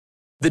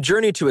The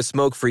journey to a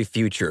smoke-free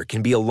future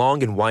can be a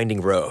long and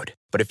winding road,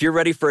 but if you're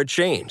ready for a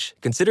change,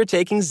 consider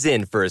taking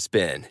Zyn for a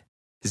spin.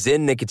 Zyn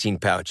nicotine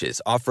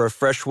pouches offer a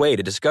fresh way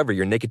to discover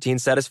your nicotine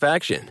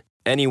satisfaction.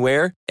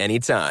 Anywhere,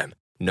 anytime.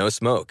 No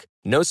smoke,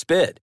 no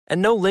spit,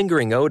 and no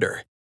lingering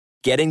odor.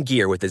 Get in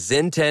gear with the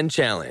Zyn 10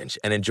 Challenge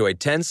and enjoy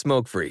 10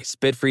 smoke-free,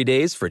 spit-free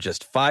days for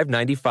just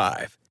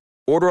 $5.95.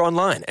 Order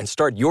online and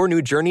start your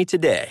new journey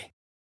today.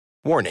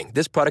 Warning,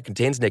 this product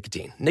contains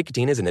nicotine.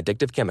 Nicotine is an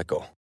addictive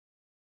chemical.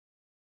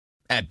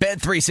 At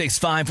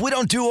Bet365, we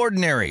don't do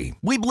ordinary.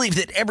 We believe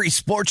that every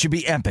sport should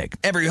be epic.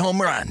 Every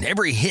home run,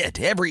 every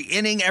hit, every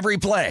inning, every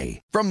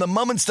play. From the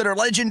moments that are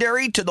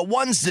legendary to the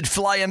ones that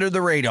fly under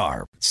the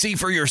radar. See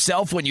for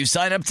yourself when you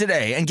sign up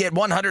today and get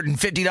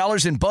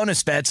 $150 in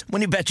bonus bets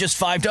when you bet just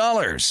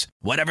 $5.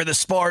 Whatever the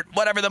sport,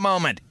 whatever the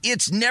moment,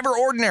 it's never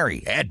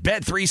ordinary at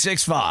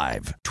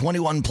Bet365.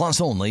 21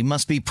 plus only.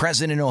 Must be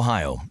present in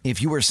Ohio.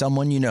 If you or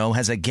someone you know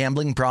has a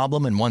gambling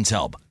problem and wants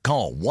help,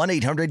 call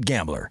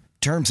 1-800-GAMBLER.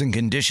 Terms and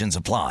conditions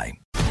apply.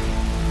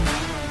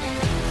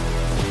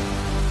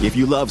 If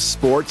you love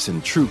sports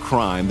and true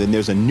crime, then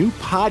there's a new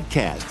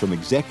podcast from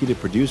executive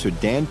producer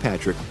Dan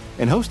Patrick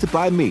and hosted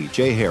by me,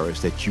 Jay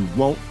Harris, that you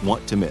won't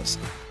want to miss.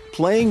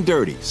 Playing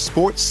Dirty: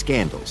 Sports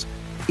Scandals.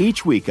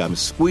 Each week, I'm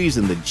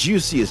squeezing the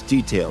juiciest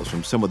details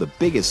from some of the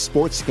biggest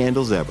sports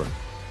scandals ever.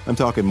 I'm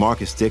talking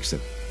Marcus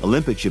Dixon,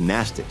 Olympic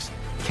gymnastics,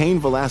 Cain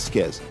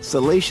Velasquez,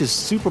 salacious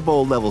Super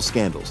Bowl-level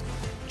scandals.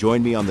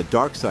 Join me on the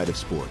dark side of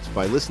sports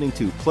by listening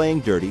to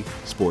Playing Dirty: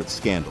 Sports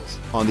Scandals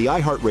on the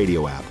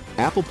iHeartRadio app,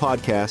 Apple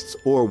Podcasts,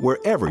 or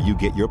wherever you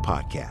get your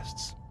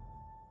podcasts.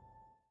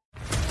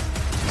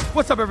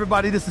 What's up,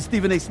 everybody? This is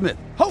Stephen A. Smith,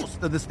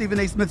 host of the Stephen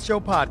A. Smith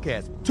Show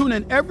podcast. Tune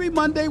in every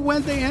Monday,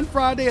 Wednesday, and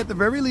Friday at the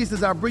very least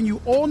as I bring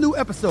you all new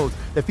episodes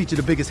that feature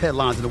the biggest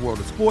headlines in the world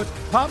of sports,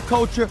 pop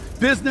culture,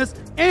 business,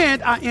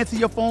 and I answer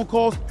your phone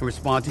calls and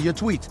respond to your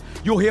tweets.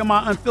 You'll hear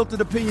my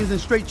unfiltered opinions and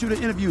straight-shooter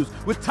interviews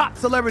with top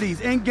celebrities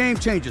and game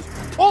changers.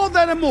 All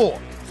that and more.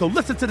 So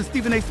listen to the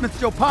Stephen A. Smith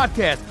Show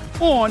podcast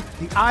on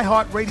the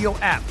iHeartRadio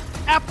app,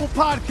 Apple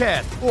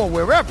Podcasts, or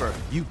wherever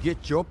you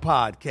get your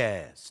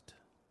podcast.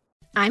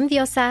 I'm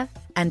Diosa.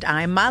 And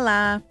I'm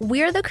Mala.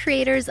 We're the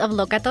creators of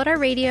Locatora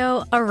Radio,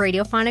 a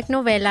radiophonic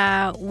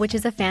novela, which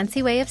is a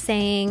fancy way of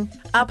saying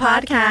a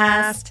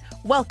podcast.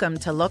 Welcome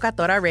to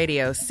Locatora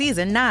Radio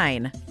Season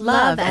 9.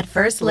 Love at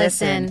First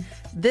Listen.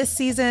 This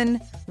season,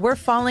 we're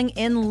falling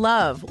in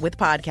love with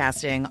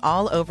podcasting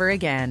all over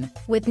again.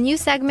 With new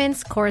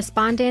segments,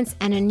 correspondence,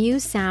 and a new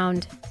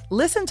sound.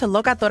 Listen to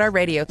Locatora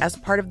Radio as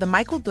part of the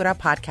My Cultura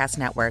Podcast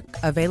Network.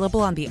 Available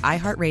on the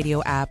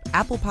iHeartRadio app,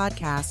 Apple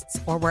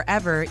Podcasts, or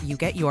wherever you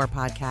get your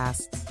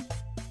podcasts.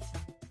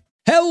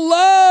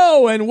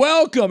 Hello and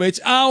welcome. It's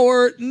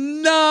our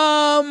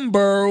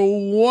number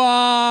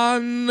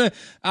one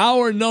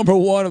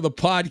of the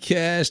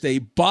podcast, a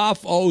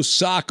Boff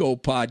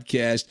Osako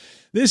podcast.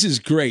 This is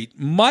great.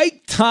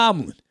 Mike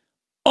Tomlin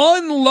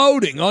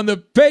unloading on the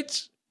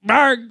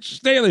Pittsburgh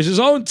Steelers, his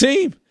own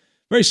team.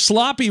 Very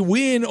sloppy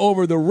win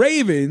over the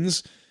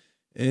Ravens,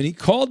 and he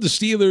called the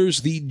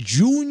Steelers the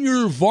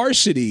junior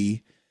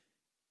varsity.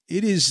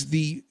 It is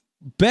the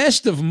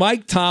best of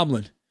Mike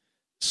Tomlin.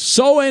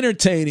 So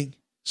entertaining,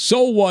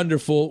 so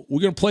wonderful.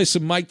 We're going to play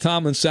some Mike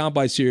Tomlin sound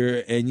bites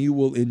here, and you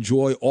will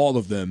enjoy all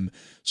of them.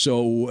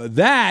 So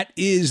that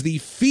is the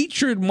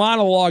featured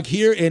monologue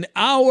here in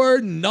our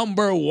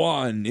number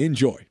one.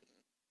 Enjoy.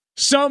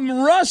 Some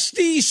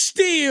rusty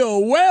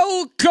steel.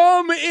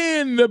 Welcome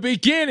in the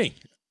beginning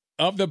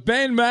of the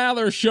Ben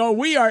Maller Show.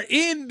 We are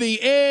in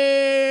the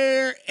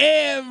air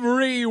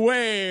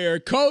everywhere,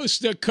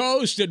 coast to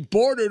coast and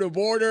border to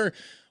border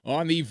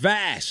on the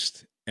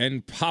vast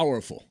and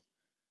powerful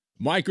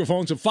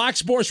microphones of Fox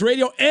Sports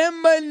Radio,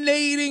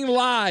 emanating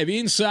live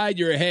inside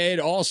your head.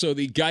 Also,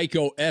 the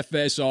Geico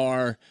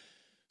FSR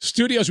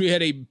studios. We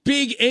had a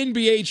big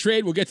NBA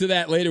trade. We'll get to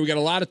that later. We got a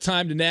lot of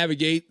time to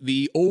navigate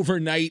the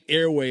overnight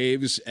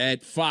airwaves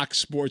at Fox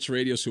Sports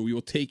Radio, so we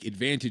will take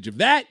advantage of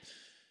that.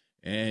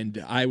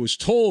 And I was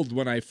told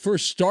when I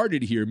first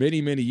started here many,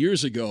 many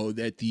years ago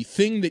that the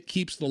thing that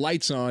keeps the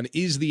lights on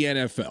is the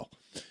NFL.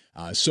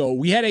 So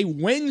we had a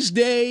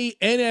Wednesday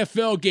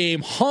NFL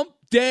game, Hump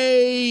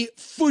Day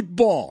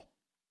football.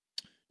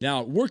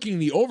 Now, working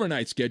the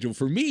overnight schedule,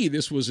 for me,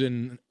 this was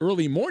an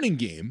early morning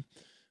game.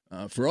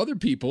 For other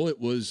people,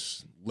 it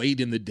was late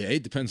in the day.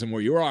 It depends on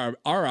where you are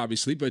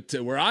obviously. But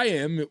where I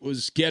am, it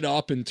was get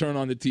up and turn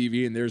on the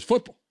TV, and there's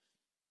football.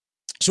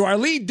 So our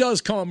lead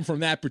does come from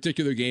that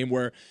particular game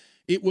where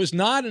it was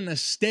not an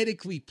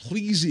aesthetically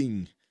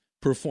pleasing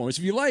performance.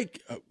 If you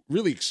like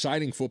really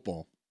exciting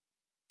football,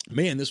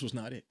 man, this was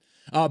not it.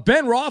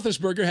 Ben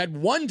Roethlisberger had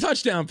one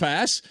touchdown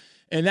pass,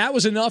 and that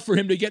was enough for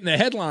him to get in the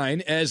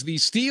headline as the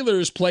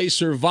Steelers play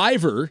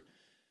Survivor,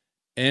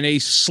 and a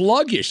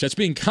sluggish, that's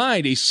being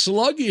kind, a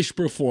sluggish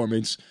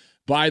performance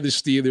by the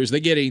Steelers. They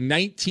get a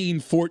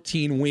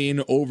 19-14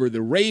 win over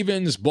the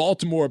Ravens.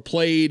 Baltimore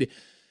played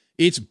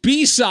its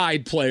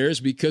B-side players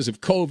because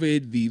of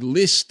COVID. The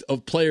list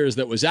of players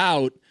that was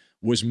out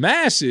was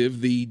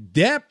massive. The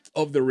depth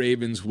of the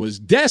Ravens was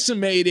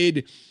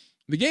decimated.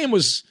 The game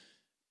was,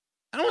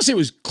 I don't want to say it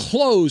was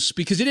close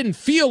because it didn't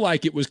feel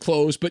like it was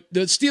close, but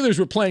the Steelers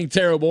were playing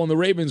terrible and the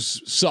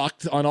Ravens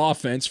sucked on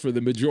offense for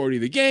the majority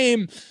of the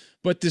game.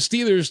 But the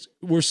Steelers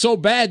were so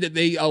bad that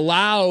they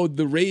allowed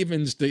the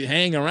Ravens to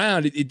hang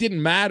around. It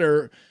didn't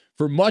matter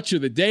for much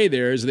of the day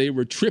there as they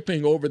were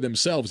tripping over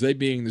themselves, they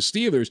being the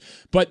Steelers.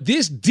 But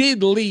this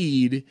did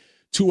lead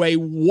to a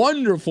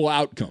wonderful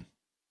outcome.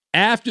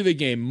 After the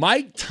game,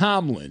 Mike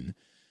Tomlin,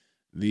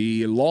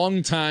 the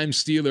longtime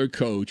Steeler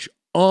coach,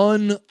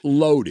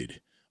 unloaded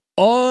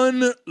on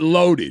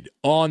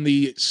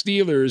the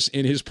Steelers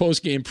in his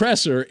postgame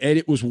presser, and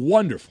it was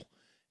wonderful.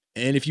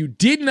 And if you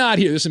did not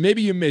hear this, and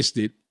maybe you missed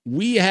it,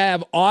 we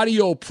have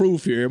audio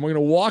proof here, and we're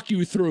going to walk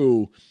you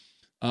through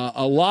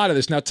a lot of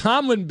this. Now,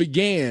 Tomlin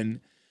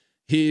began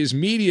his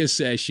media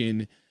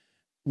session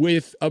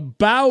with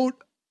about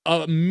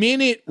a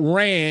minute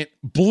rant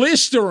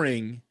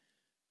blistering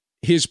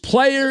his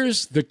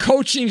players, the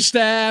coaching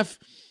staff,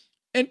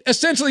 and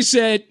essentially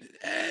said,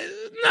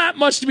 not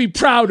much to be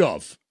proud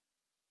of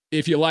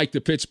if you like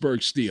the Pittsburgh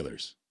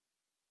Steelers.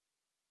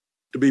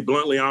 To be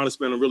bluntly honest,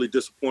 man, I'm really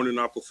disappointed in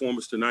our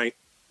performance tonight.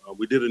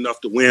 We did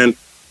enough to win,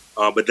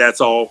 but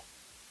that's all.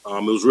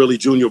 It was really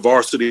junior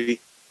varsity,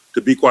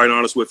 to be quite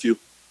honest with you,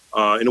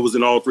 and it was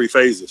in all three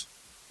phases.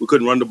 We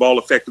couldn't run the ball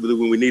effectively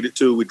when we needed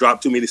to. We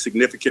dropped too many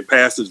significant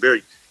passes,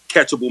 very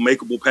catchable,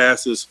 makeable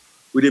passes.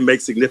 We didn't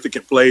make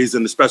significant plays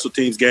in the special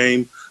teams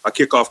game. Our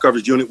kickoff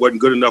coverage unit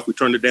wasn't good enough. We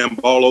turned the damn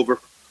ball over.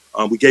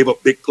 We gave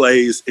up big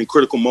plays in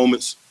critical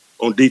moments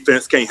on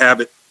defense. Can't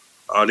have it.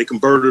 They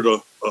converted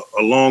a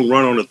long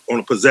run on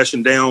a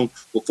possession down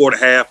before the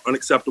half.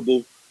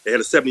 Unacceptable. They had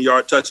a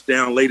 70-yard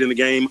touchdown late in the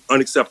game.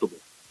 Unacceptable.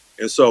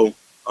 And so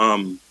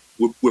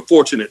we're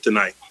fortunate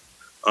tonight.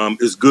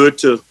 It's good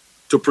to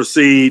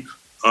proceed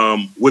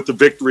with the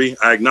victory.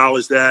 I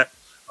acknowledge that.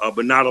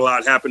 But not a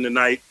lot happened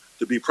tonight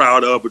to be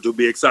proud of or to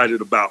be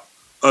excited about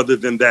other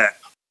than that.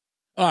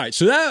 All right,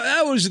 so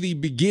that was the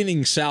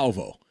beginning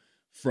salvo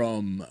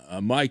from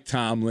Mike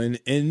Tomlin.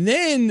 And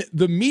then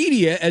the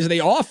media, as they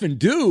often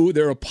do,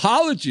 they're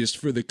apologists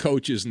for the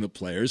coaches and the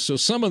players. So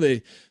some of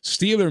the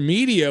Steeler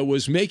media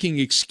was making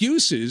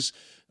excuses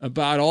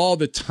about all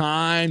the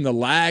time, the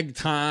lag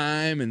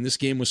time, and this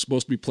game was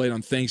supposed to be played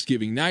on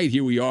Thanksgiving night.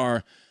 Here we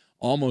are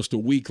almost a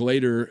week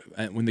later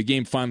when the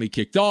game finally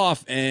kicked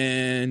off,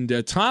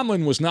 and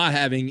Tomlin was not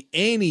having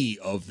any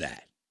of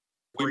that.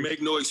 We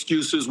make no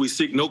excuses. We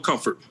seek no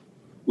comfort.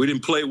 We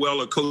didn't play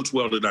well or coach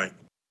well tonight.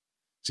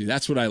 See,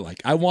 that's what I like.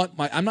 I'm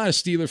not a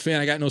Steeler fan.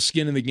 I got no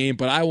skin in the game,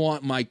 but I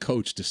want my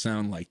coach to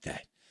sound like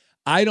that.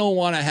 I don't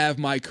want to have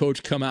my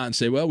coach come out and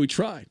say, well, we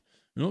tried.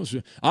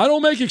 I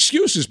don't make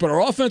excuses, but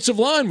our offensive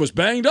line was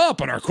banged up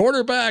and our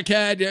quarterback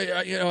had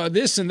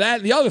this and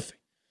that and the other thing.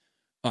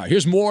 All right,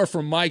 here's more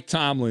from Mike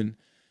Tomlin.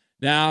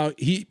 Now,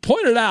 he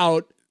pointed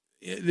out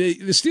the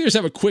Steelers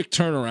have a quick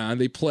turnaround.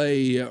 They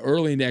play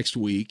early next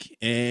week,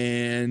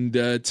 and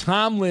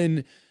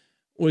Tomlin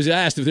was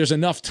asked if there's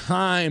enough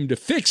time to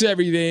fix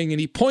everything, and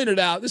he pointed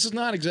out this is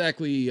not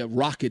exactly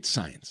rocket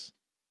science.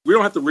 We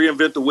don't have to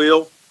reinvent the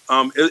wheel.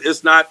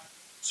 It's not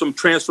some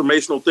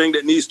transformational thing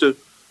that needs to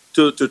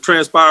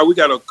transpire. We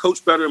got to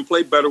coach better and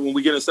play better when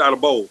we get inside a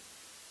bowl.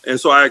 And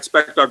so I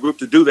expect our group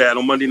to do that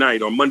on Monday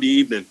night or Monday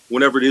evening,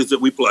 whenever it is that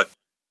we play.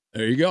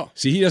 There you go.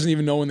 See, he doesn't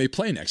even know when they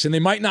play next. And they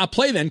might not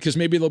play then because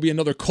maybe there'll be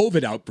another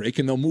COVID outbreak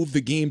and they'll move the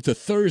game to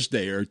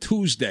Thursday or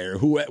Tuesday or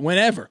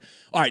whenever.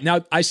 All right,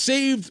 now I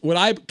saved what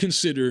I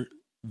consider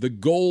the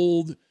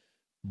gold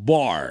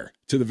bar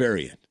to the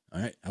very end.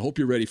 All right, I hope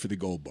you're ready for the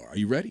gold bar. Are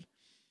you ready?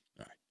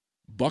 All right,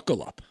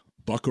 buckle up,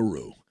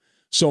 buckaroo.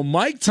 So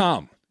Mike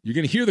Tomlin, you're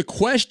going to hear the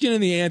question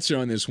and the answer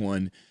on this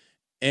one,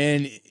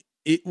 and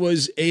it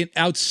was an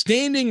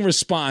outstanding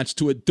response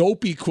to a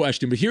dopey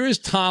question. But here is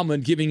Tomlin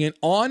giving an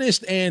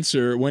honest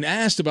answer when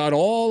asked about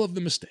all of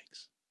the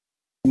mistakes.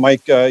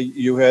 Mike,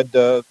 you had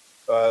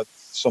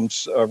some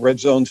red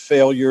zone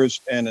failures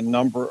and a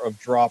number of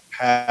drop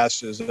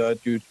passes.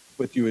 What do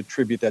you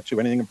attribute that to?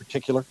 Anything in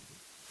particular?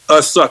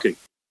 Us sucking.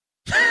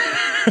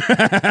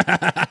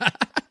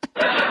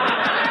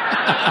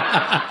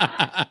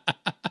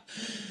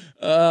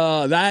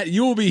 That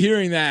you will be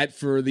hearing that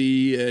for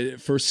the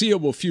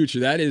foreseeable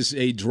future. That is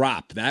a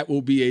drop. That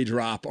will be a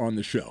drop on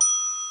the show.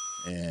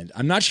 And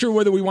I'm not sure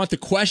whether we want the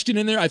question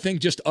in there. I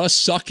think just us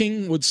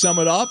sucking would sum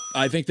it up.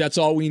 I think that's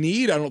all we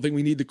need. I don't think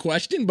we need the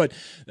question, but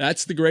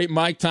that's the great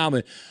Mike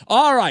Tomlin.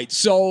 All right,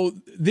 so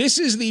this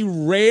is the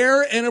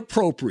rare and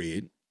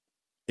appropriate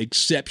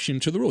exception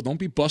to the rule. Don't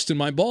be busting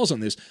my balls on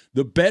this.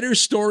 The better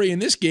story in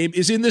this game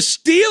is in the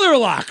Steeler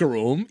locker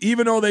room.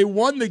 Even though they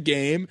won the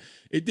game,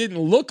 it didn't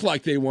look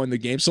like they won the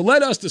game. So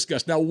let us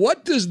discuss. Now,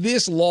 what does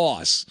this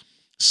loss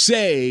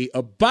say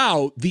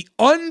about the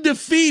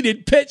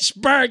undefeated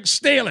Pittsburgh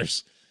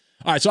Steelers?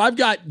 All right, so I've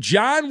got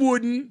John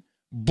Wooden,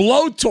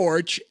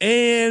 Blowtorch,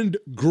 and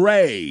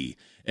Gray,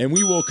 and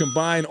we will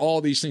combine all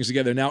these things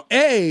together. Now,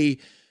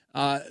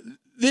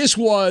 this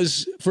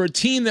was for a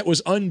team that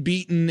was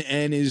unbeaten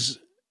and is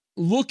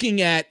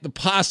looking at the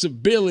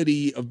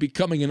possibility of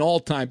becoming an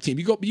all-time team.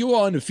 You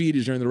go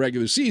undefeated during the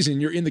regular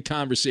season, you're in the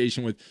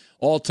conversation with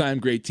all-time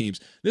great teams.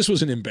 This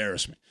was an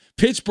embarrassment.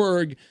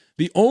 Pittsburgh,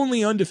 the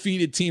only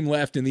undefeated team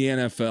left in the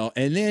NFL,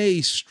 and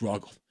they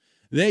struggled.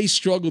 They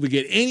struggled to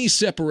get any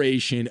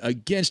separation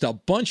against a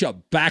bunch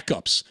of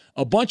backups,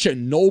 a bunch of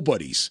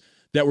nobodies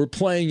that were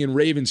playing in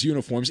Ravens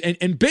uniforms.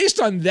 And based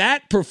on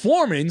that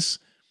performance,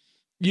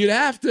 you'd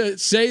have to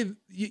say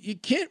you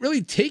can't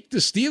really take the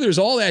Steelers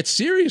all that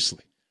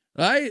seriously,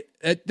 right?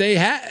 They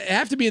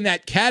have to be in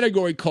that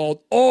category called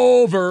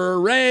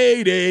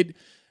overrated.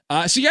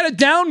 So you got to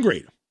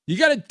downgrade them. You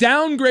got to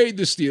downgrade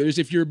the Steelers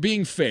if you're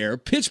being fair.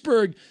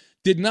 Pittsburgh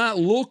did not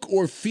look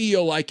or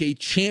feel like a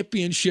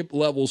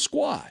championship-level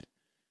squad.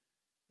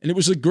 And it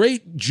was the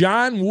great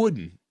John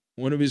Wooden,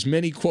 one of his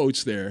many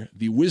quotes there,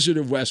 the Wizard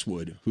of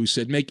Westwood, who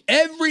said, make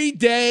every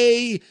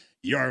day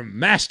your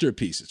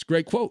masterpiece. It's a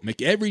great quote.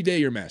 Make every day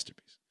your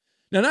masterpiece.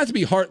 Now, not to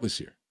be heartless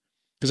here,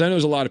 because I know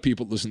there's a lot of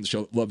people that listen to the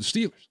show that love the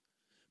Steelers,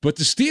 but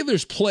the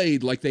Steelers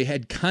played like they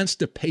had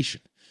constipation.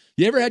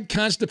 You ever had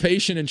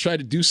constipation and try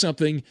to do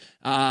something?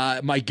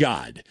 My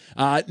God.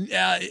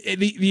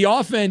 The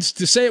offense,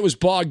 to say it was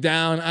bogged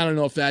down, I don't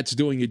know if that's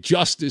doing it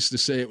justice to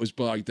say it was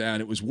bogged down.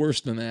 It was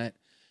worse than that.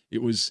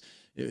 It was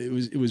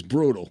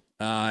brutal.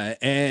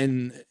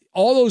 And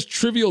all those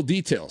trivial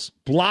details,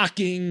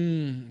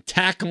 blocking,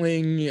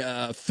 tackling,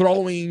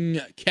 throwing,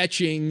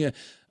 catching,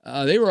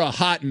 they were a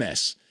hot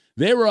mess.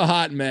 They were a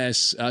hot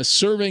mess,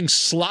 serving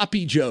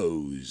sloppy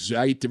joes,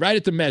 right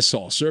at the mess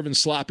hall, serving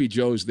sloppy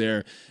joes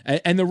there.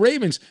 And the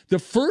Ravens, the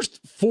first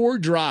 4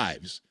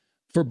 drives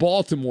for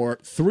Baltimore,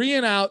 3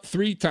 and out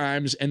 3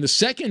 times, and the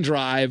second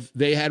drive,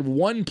 they had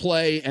 1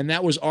 play, and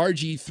that was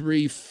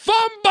RG3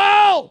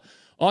 fumble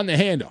on the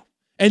handoff.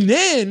 And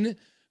then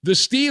the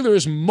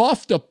Steelers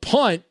muffed a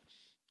punt,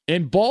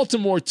 and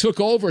Baltimore took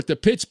over at the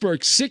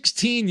Pittsburgh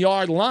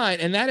 16-yard line,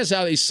 and that is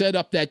how they set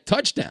up that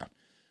touchdown.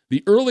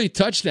 The early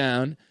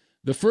touchdown,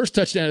 the first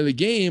touchdown of the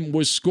game,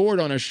 was scored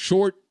on a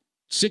short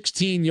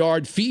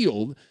 16-yard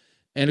field,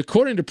 and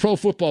according to Pro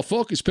Football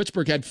Focus,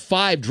 Pittsburgh had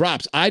 5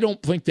 drops. I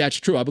don't think that's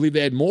true. I believe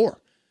they had more.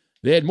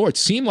 It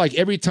seemed like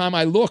every time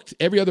I looked,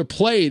 every other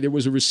play, there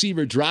was a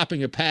receiver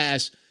dropping a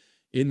pass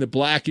in the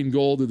black and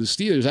gold of the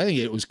Steelers. I think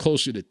it was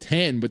closer to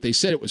 10, but they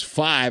said it was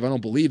 5. I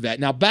don't believe that.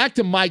 Now back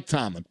to Mike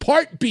Tomlin.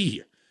 Part B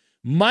here.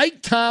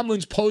 Mike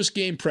Tomlin's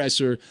post-game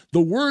presser.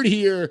 The word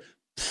here,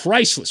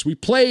 priceless. We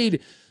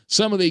played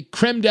some of the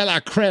creme de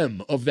la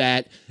creme of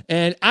that,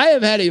 and I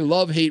have had a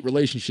love-hate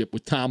relationship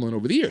with Tomlin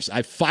over the years.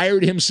 I've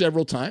fired him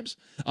several times.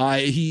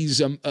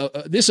 He's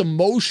this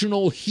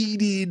emotional,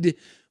 heated,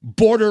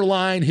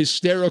 borderline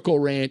hysterical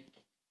rant.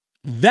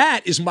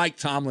 That is Mike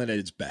Tomlin at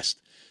its best.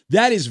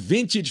 That is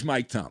vintage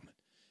Mike Tomlin.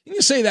 You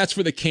can say that's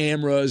for the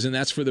cameras and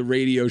that's for the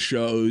radio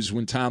shows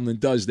when Tomlin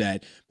does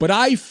that, but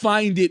I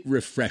find it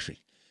refreshing.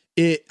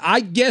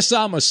 I guess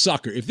I'm a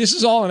sucker. If this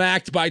is all an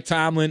act by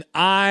Tomlin,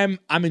 I'm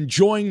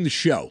enjoying the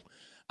show.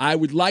 I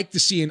would like to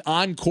see an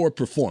encore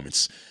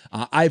performance.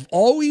 I've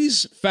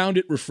always found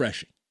it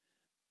refreshing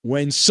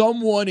when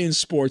someone in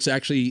sports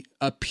actually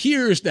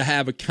appears to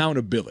have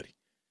accountability.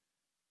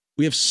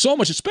 We have so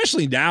much,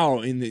 especially now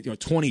in the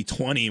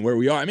 2020 where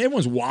we are. I mean,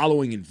 everyone's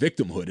wallowing in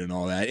victimhood and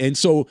all that. And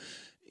so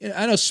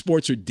I know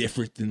sports are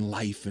different than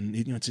life, and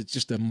it's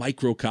just a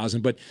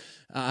microcosm. But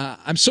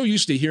I'm so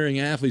used to hearing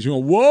athletes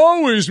going,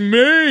 "Woe is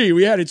me!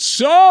 We had it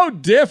so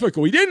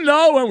difficult. We didn't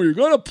know when we were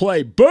going to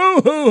play.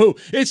 Boo-hoo!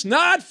 It's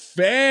not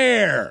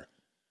fair."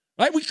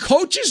 Right? We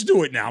coaches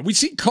do it now. We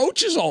see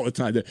coaches all the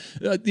time.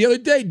 The other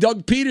day,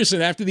 Doug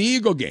Peterson after the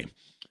Eagle game.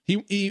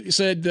 He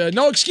said,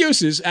 no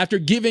excuses, after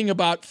giving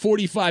about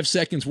 45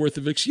 seconds worth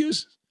of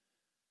excuses.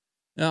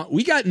 Now,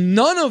 we got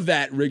none of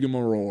that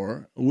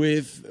rigmarole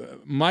with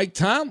Mike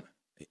Tomlin.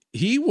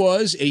 He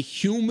was a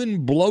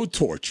human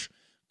blowtorch,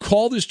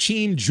 called his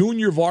team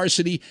junior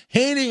varsity,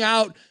 handing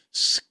out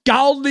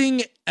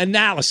scalding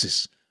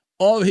analysis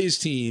of his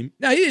team.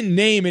 Now, he didn't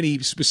name any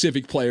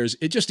specific players,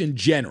 just in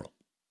general.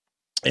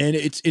 And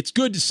it's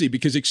good to see,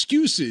 because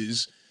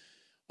excuses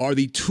are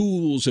the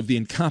tools of the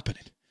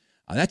incompetent.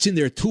 That's in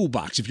their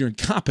toolbox. If you're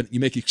incompetent,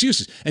 you make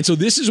excuses. And so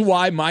this is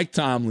why Mike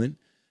Tomlin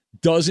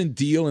doesn't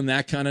deal in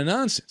that kind of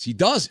nonsense. He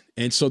doesn't.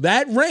 And so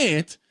that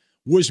rant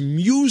was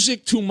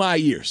music to my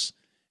ears.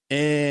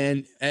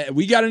 And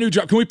we got a new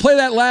drop. Can we play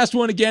that last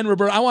one again,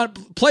 Roberto? I want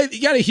to play. You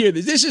got to hear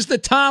this. This is the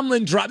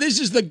Tomlin drop. This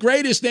is the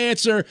greatest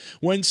answer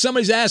when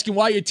somebody's asking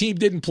why your team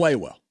didn't play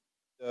well.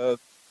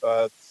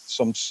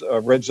 Some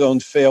red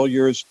zone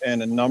failures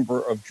and a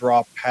number of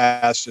drop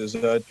passes.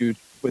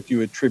 Would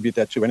you attribute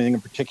that to anything in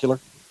particular?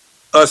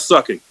 Us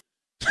sucking.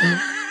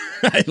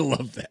 I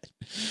love that.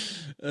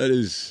 That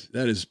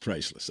is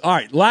priceless. All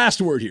right,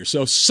 last word here.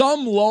 So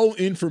some low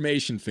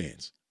information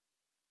fans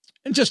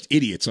and just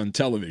idiots on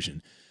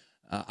television.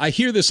 I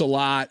hear this a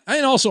lot,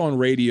 and also on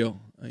radio.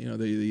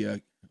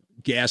 The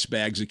gas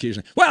bags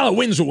occasionally. Well, a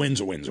win's a win's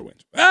a win's a win.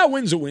 Well, a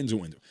win's a win's a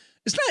win.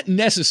 It's not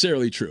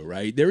necessarily true,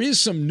 right? There is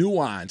some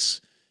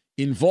nuance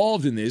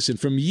involved in this, and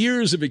from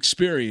years of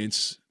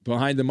experience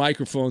behind the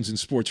microphones in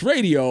sports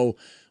radio,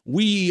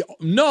 we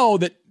know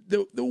that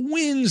the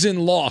wins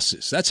and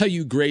losses, that's how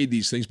you grade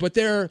these things, but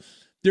there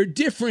are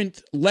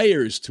different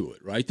layers to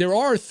it, right? There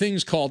are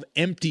things called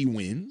empty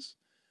wins.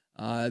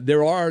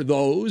 There are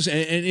those,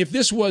 and if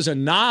this was a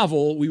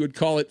novel, we would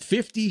call it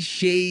 50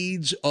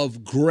 Shades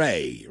of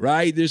Gray,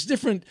 right? There's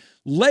different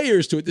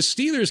layers to it. The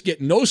Steelers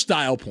get no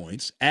style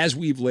points, as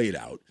we've laid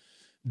out.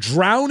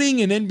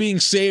 Drowning and then being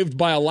saved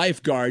by a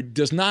lifeguard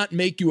does not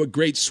make you a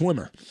great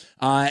swimmer.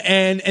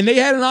 And they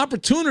had an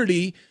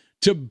opportunity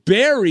to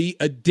bury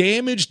a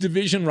damaged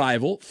division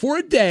rival for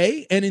a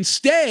day, and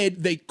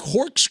instead they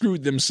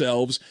corkscrewed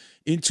themselves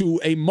into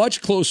a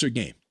much closer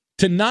game.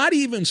 To not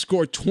even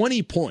score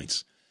 20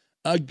 points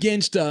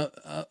against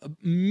a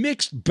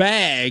mixed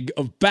bag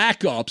of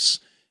backups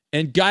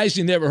and guys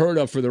you never heard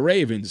of for the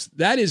Ravens,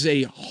 that is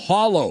a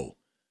hollow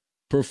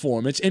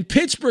performance. And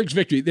Pittsburgh's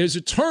victory, there's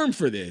a term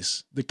for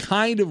this, the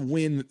kind of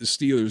win that the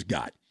Steelers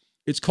got.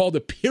 It's called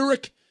a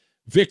Pyrrhic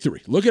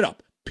victory. Look it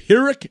up.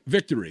 Pyrrhic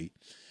victory.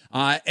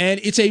 And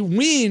it's a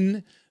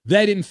win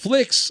that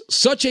inflicts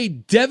such a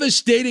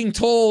devastating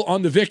toll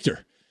on the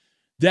victor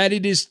that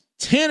it is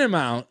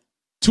tantamount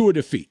to a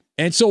defeat.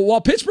 And so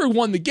while Pittsburgh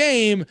won the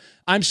game,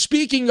 I'm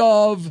speaking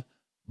of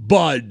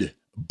Bud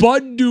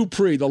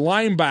Dupree, the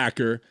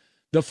linebacker,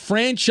 the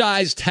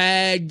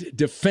franchise-tagged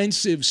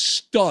defensive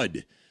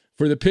stud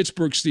for the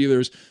Pittsburgh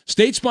Steelers.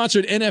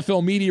 State-sponsored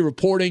NFL media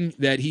reporting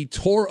that he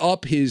tore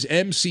up his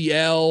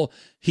MCL.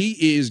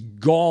 He is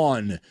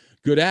gone.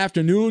 Good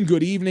afternoon,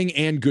 good evening,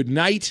 and good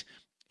night.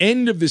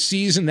 End of the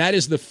season. That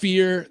is the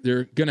fear.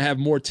 They're going to have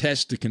more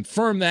tests to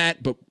confirm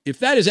that. But if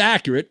that is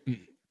accurate,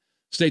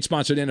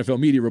 state-sponsored NFL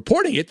media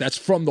reporting it, that's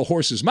from the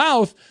horse's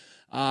mouth.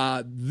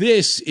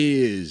 This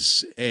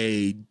is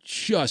a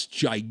just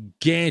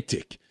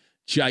gigantic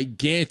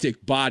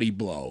body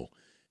blow.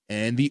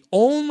 And the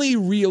only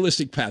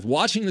realistic path,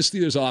 watching the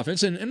Steelers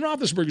offense, and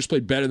Roethlisberger's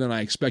played better than I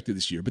expected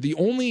this year, but the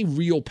only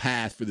real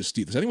path for the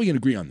Steelers, I think we can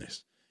agree on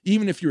this,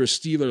 even if you're a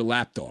Steeler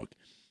lapdog,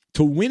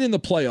 to win in the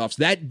playoffs,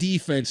 that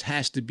defense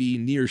has to be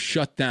near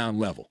shutdown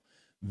level.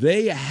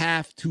 They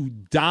have to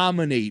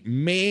dominate,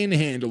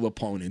 manhandle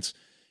opponents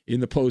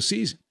in the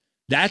postseason.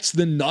 That's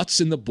the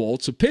nuts and the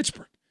bolts of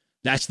Pittsburgh.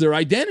 That's their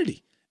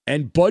identity.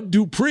 And Bud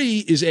Dupree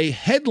is a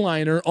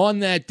headliner on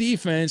that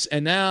defense,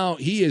 and now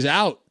he is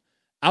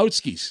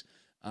outskis.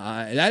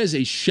 That is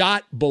a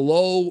shot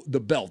below the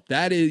belt.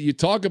 That is, you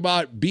talk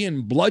about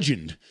being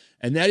bludgeoned,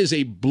 and that is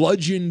a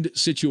bludgeoned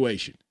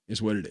situation,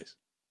 is what it is.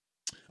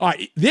 All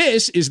right,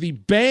 this is the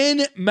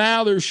Ben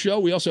Maller Show.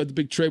 We also had the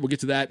big trade. We'll get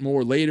to that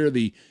more later.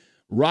 The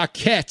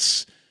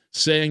Rockettes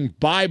saying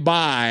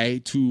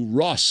bye-bye to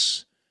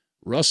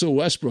Russell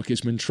Westbrook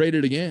has been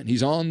traded again.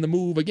 He's on the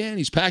move again.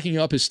 He's packing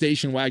up his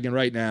station wagon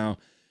right now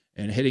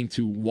and heading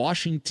to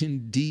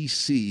Washington,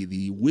 D.C.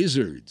 The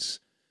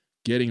Wizards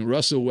getting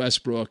Russell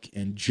Westbrook,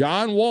 and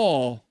John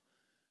Wall,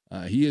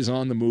 he is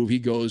on the move. He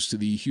goes to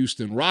the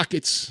Houston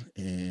Rockets,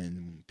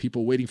 and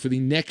people waiting for the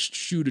next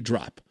shoe to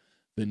drop.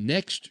 The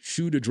next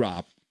shoe to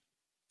drop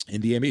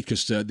in the NBA,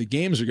 because the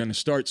games are going to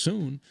start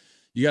soon.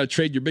 You got to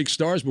trade your big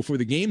stars before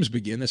the games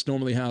begin. That's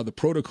normally how the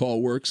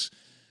protocol works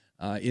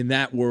in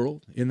that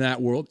world.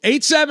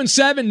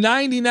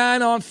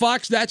 877-99 on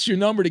Fox. That's your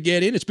number to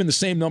get in. It's been the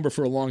same number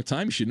for a long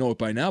time. You should know it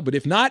by now. But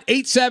if not,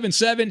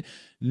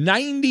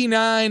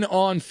 877-99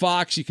 on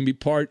Fox. You can be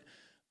part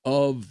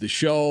of the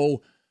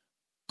show.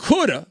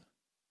 Coulda,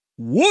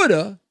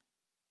 woulda,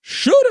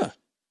 shoulda.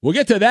 We'll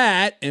get to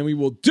that, and we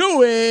will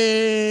do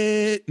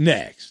it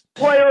next.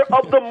 Player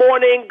of the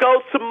morning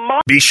goes to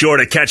Mark. Be sure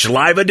to catch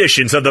live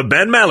editions of the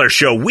Ben Maller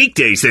Show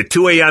weekdays at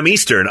 2 a.m.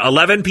 Eastern,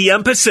 11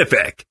 p.m.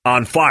 Pacific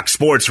on Fox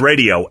Sports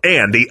Radio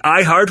and the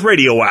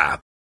iHeartRadio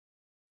app.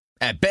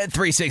 At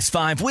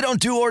Bet365, we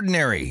don't do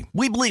ordinary.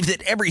 We believe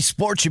that every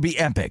sport should be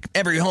epic.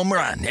 Every home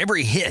run,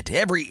 every hit,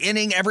 every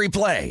inning, every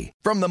play.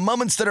 From the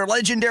moments that are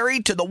legendary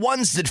to the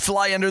ones that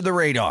fly under the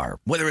radar.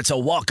 Whether it's a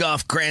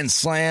walk-off grand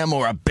slam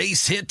or a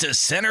base hit to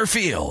center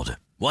field.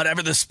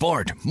 Whatever the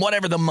sport,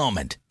 whatever the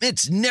moment.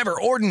 It's never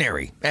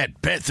ordinary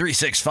at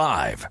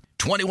Bet365.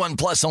 21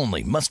 plus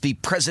only. Must be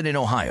present in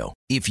Ohio.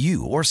 If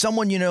you or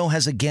someone you know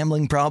has a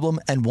gambling problem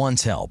and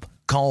wants help,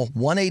 call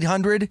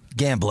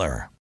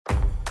 1-800-GAMBLER.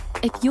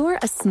 If you're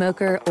a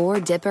smoker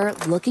or dipper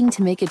looking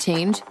to make a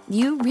change,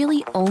 you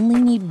really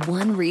only need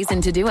one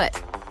reason to do it.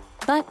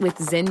 But with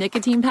Zyn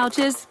nicotine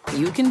pouches,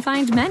 you can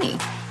find many.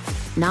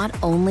 Not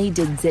only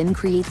did Zyn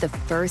create the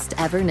first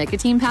ever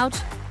nicotine pouch,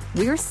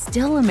 we're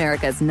still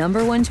America's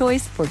 #1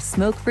 choice for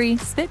smoke-free,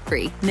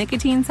 spit-free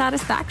nicotine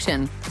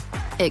satisfaction.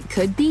 It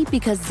could be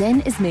because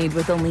Zyn is made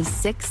with only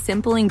 6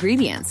 simple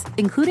ingredients,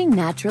 including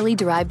naturally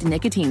derived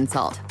nicotine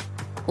salt.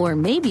 Or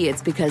maybe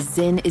it's because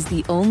Zyn is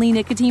the only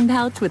nicotine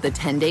pouch with a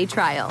 10-day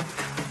trial.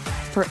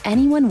 For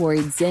anyone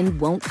worried Zyn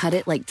won't cut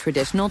it like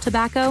traditional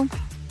tobacco,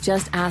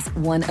 just ask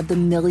one of the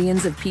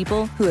millions of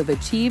people who have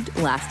achieved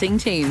lasting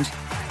change.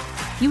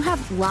 You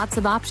have lots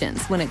of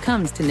options when it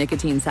comes to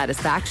nicotine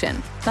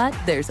satisfaction, but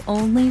there's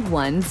only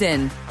one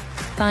Zyn.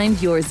 Find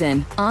your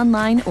Zyn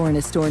online or in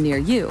a store near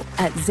you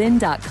at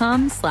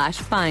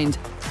zyn.com/find.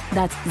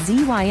 That's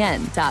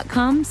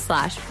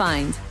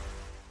ZYN.com/find.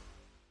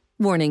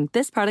 Warning,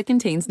 this product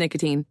contains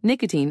nicotine.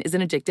 Nicotine is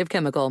an addictive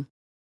chemical.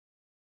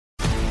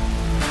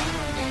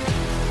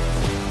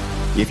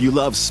 If you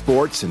love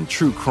sports and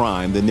true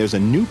crime, then there's a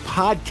new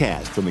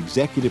podcast from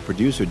executive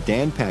producer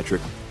Dan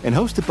Patrick and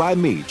hosted by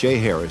me, Jay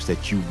Harris,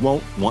 that you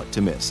won't want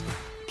to miss.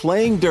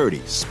 Playing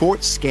Dirty: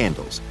 Sports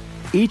Scandals.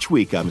 Each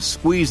week, I'm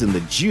squeezing the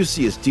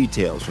juiciest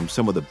details from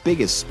some of the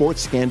biggest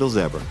sports scandals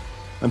ever.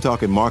 I'm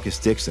talking Marcus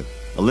Dixon,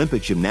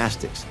 Olympic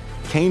gymnastics,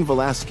 Cain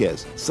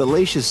Velasquez,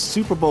 salacious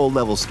Super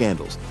Bowl-level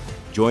scandals.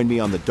 Join me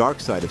on the dark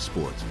side of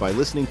sports by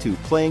listening to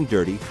Playing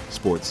Dirty: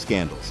 Sports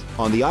Scandals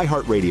on the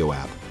iHeartRadio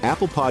app,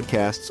 Apple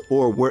Podcasts,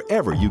 or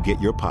wherever you get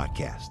your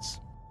podcasts.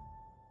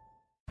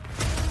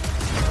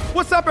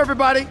 What's up,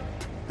 everybody?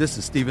 This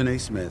is Stephen A.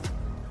 Smith.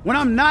 When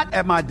I'm not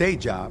at my day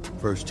job,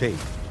 First Take,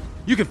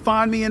 you can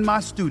find me in my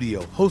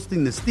studio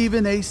hosting the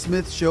Stephen A.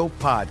 Smith Show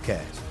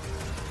podcast.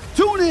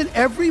 Tune in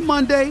every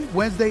Monday,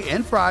 Wednesday,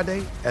 and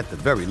Friday, at the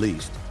very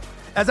least,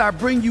 as I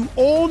bring you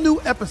all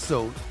new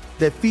episodes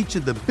that feature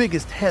the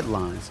biggest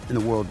headlines in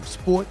the world of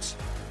sports,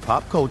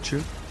 pop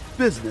culture,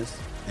 business,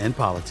 and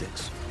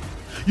politics.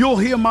 You'll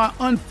hear my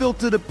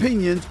unfiltered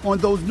opinions on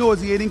those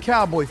nauseating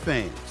Cowboy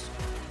fans,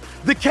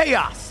 the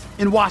chaos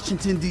in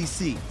Washington,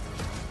 D.C.,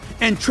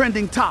 and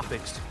trending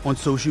topics on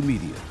social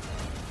media,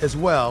 as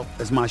well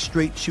as my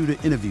straight shooter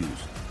interviews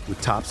with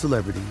top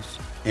celebrities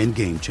and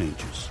game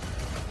changers.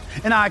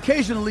 And I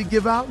occasionally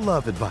give out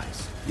love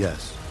advice.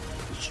 Yes,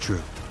 it's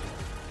true.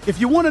 If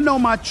you want to know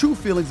my true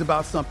feelings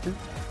about something,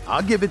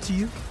 I'll give it to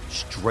you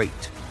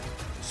straight.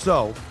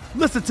 So,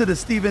 listen to the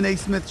Stephen A.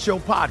 Smith Show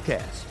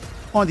podcast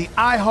on the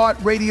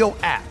iHeartRadio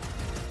app,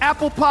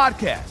 Apple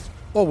Podcasts,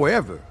 or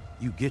wherever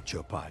you get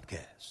your podcast.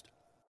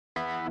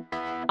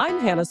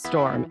 I'm Hannah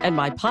Storm, and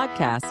my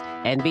podcast,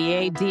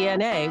 NBA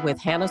DNA with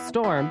Hannah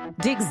Storm,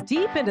 digs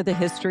deep into the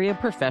history of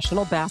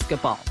professional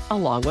basketball,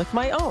 along with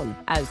my own,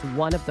 as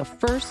one of the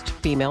first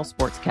female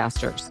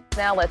sportscasters.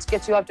 Now let's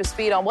get you up to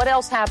speed on what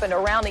else happened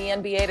around the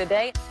NBA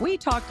today. We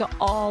talk to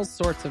all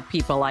sorts of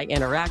people I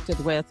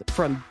interacted with,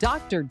 from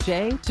Dr.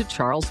 J to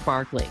Charles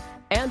Barkley,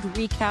 and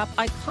recap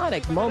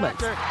iconic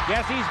moments.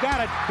 Yes, he's got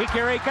it.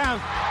 Here he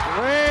comes.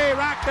 Way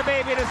rock the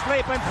baby to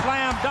sleep and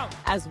slam dunk.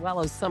 As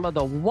well as some of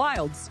the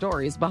wild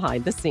stories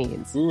behind the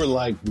scenes. We were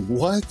like,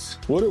 what?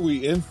 What are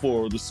we in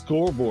for? The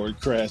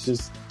scoreboard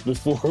crashes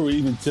before we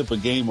even tip a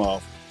game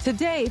off.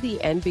 Today, the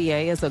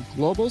NBA is a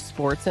global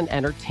sports and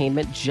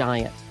entertainment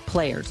giant.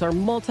 Players are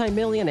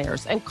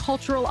multimillionaires and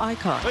cultural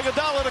icons.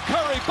 Iguodala to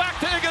Curry, back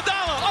to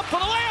Iguodala, up for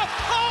the layup.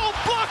 Oh,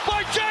 blocked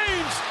by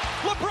James.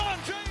 LeBron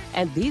James.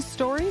 And these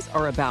stories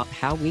are about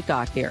how we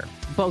got here,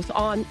 both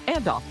on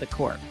and off the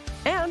court.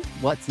 And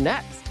what's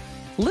next?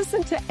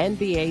 Listen to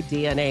NBA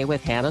DNA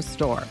with Hannah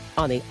Storm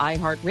on the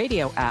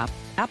iHeartRadio app,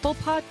 Apple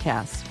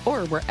Podcasts,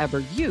 or wherever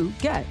you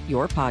get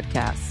your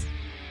podcasts.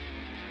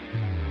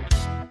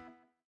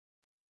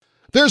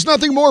 There's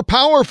nothing more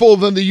powerful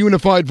than the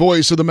unified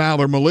voice of the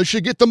Maller Militia.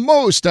 Get the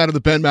most out of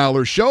the Ben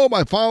Maller Show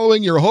by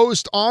following your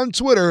host on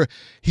Twitter.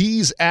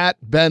 He's at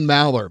Ben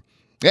Maller.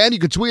 And you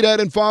can tweet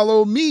at and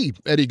follow me,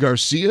 Eddie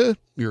Garcia,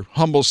 your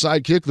humble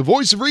sidekick, the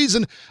voice of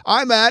reason.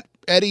 I'm at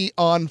Eddie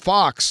on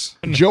Fox.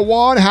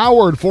 Jawan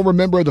Howard, former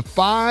member of the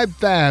Five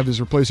Fab,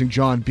 is replacing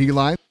John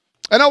Beeline.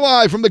 And now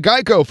live from the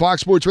Geico Fox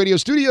Sports Radio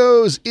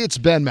studios, it's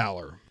Ben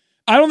Maller.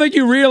 I don't think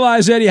you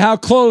realize, Eddie, how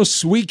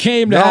close we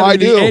came to having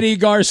the Eddie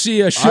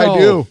Garcia show. I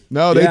do.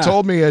 No, they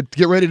told me,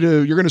 get ready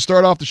you're going to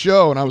start off the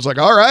show. And I was like,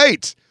 all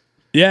right.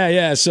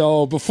 Yeah.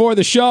 So before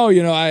the show,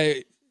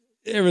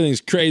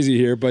 everything's crazy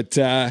here, but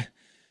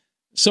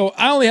so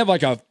I only have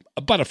like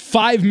about a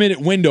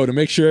 5-minute window to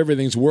make sure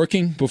everything's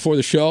working before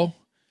the show,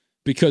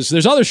 because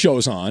there's other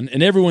shows on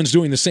and everyone's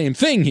doing the same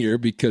thing here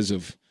because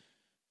of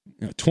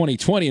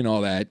 2020 and all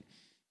that.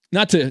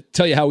 Not to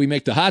tell you how we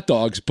make the hot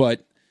dogs,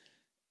 but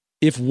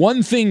if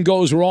one thing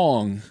goes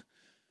wrong,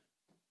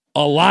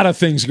 a lot of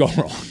things go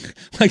wrong.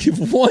 Like if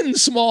one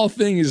small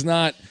thing is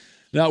not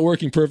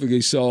working perfectly.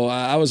 So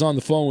I was on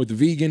the phone with the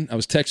vegan. I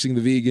was texting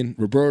the vegan,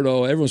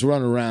 Roberto. Everyone's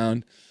running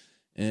around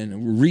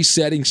and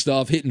resetting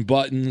stuff, hitting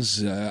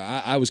buttons.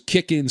 I was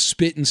kicking,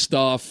 spitting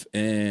stuff,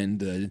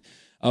 and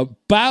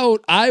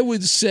about, I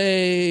would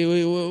say,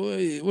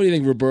 what do you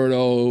think,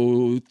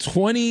 Roberto?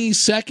 20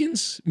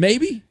 seconds,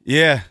 maybe?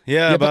 Yeah,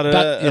 about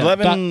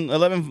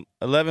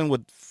 11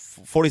 with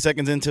 40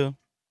 seconds into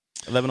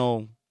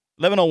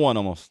 11:01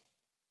 almost.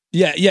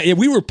 Yeah.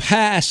 We were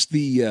past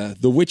the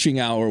witching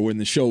hour when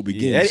the show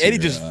begins. Yeah, Eddie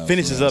just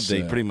finished his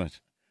update pretty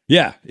much.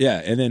 Yeah,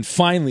 and then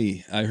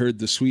finally I heard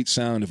the sweet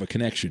sound of a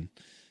connection.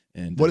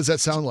 And what does that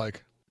sound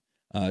like?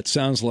 It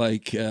sounds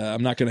like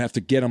I'm not going to have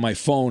to get on my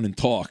phone and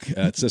talk.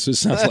 That's what it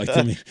sounds like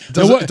to me.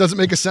 Does it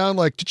make a sound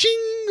like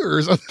cha-ching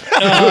or something?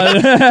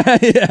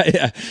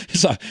 Yeah.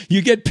 So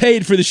you get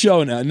paid for the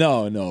show now.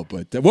 No.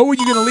 But what were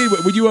you going to lead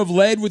with? Would you have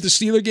led with the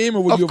Steeler game,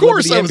 or would you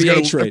have led with the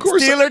NBA trade? Of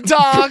course, Steeler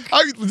talk.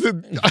 I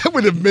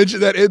would have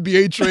mentioned that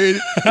NBA trade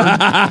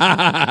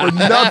or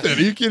nothing.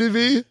 Are you kidding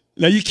me?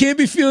 Now you can't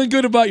be feeling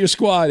good about your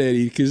squad,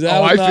 Eddie, because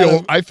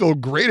I feel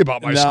great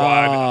about my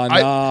squad.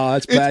 No,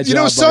 that's bad. You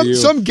know,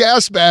 some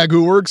gas bag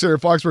who works there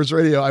at Fox Sports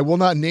Radio, I will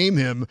not name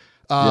him.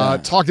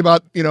 Talked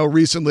about,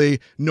 recently,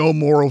 no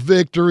moral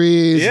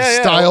victories,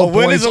 style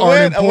points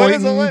aren't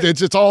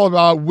important. It's all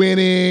about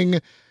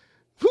winning.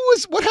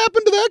 What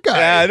happened to that guy?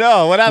 Yeah, I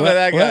know. What happened to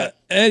that guy?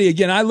 Eddie,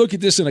 again, I look at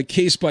this on a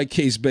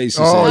case-by-case basis.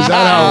 Oh, is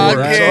that how it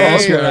works?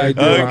 That's what I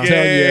do. I'm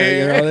telling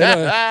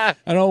you,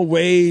 I don't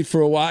wait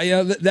for a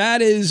while.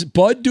 That is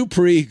Bud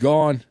Dupree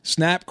gone.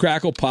 Snap,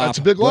 crackle, pop. That's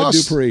a big Bud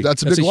loss. Dupree.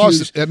 That's a big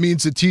loss. That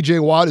means that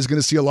TJ Watt is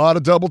going to see a lot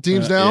of double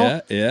teams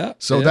now.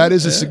 So that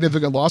is a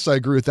significant loss. I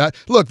agree with that.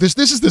 Look, this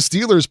is the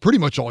Steelers pretty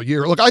much all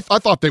year. Look, I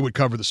thought they would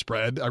cover the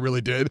spread. I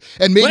really did.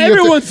 And maybe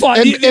everyone thought.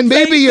 And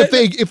maybe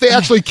if they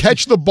actually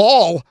catch the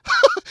ball.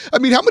 I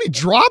mean, how many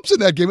drops in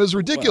that game? It was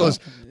ridiculous.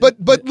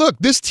 But look,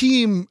 this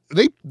team,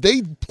 they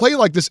play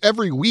like this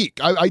every week.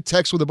 I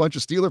text with a bunch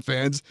of Steeler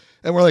fans,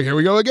 and we're like, here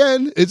we go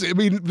again.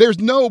 There's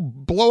no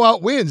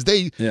blowout wins.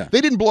 They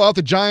didn't blow out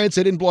the Giants.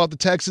 They didn't blow out the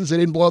Texans. They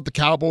didn't blow out the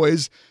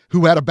Cowboys,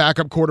 who had a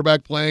backup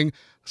quarterback playing.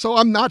 So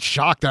I'm not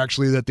shocked,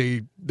 actually, that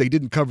they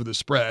didn't cover the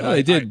spread. Well,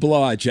 they did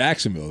blow out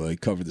Jacksonville. They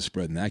covered the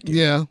spread in that game.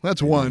 Yeah,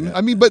 that's one.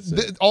 I mean, but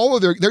all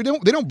of they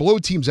don't blow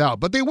teams out,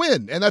 but they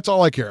win, and that's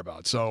all I care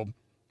about. So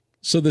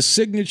the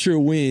signature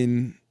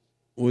win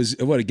was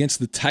against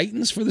the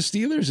Titans for the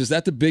Steelers? Is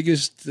that the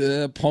biggest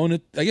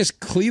opponent? I guess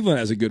Cleveland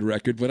has a good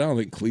record, but I don't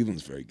think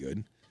Cleveland's very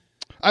good.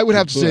 I would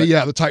have to say,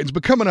 the Titans.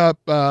 But coming up,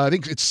 I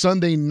think it's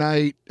Sunday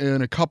night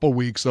in a couple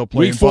weeks. They'll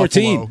play Week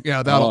 14. Buffalo.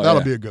 Yeah,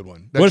 that'll be a good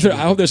one. I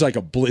hope there's like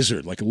a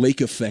blizzard, like a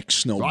lake effect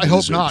snow. I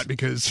hope not,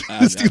 because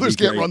the Steelers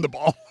can't run the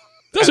ball.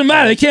 Doesn't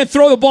matter. They can't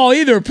throw the ball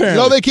either,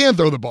 apparently. No, they can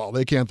throw the ball.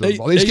 They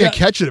just can't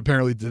catch it,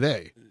 apparently,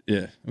 today.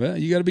 Yeah, well,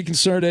 you got to be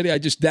concerned, Eddie. I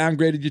just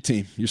downgraded your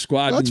team. Your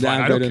squad been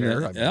downgraded. I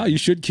don't care. You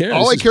should care.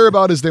 All I care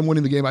about is them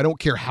winning the game. I don't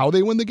care how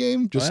they win the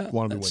game. Just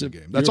want them to win the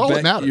game. That's all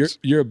that matters.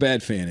 You're a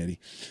bad fan, Eddie.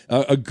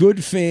 A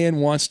good fan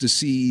wants to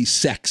see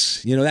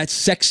sex. That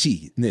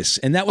sexiness,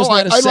 and that was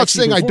not a sexy I'm not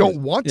saying I performance.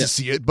 don't want to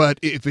see it, but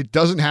if it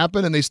doesn't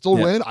happen and they still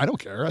win, I don't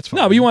care. That's fine.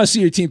 No, but you want to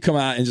see your team come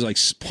out and just like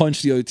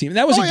punch the other team. And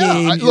that was a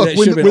game that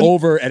should have been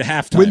over at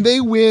halftime. When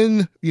they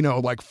win,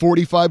 like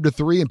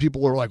 45-3, and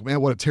people are like, "Man,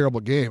 what a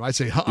terrible game!" I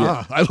say,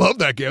 I love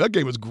that game. That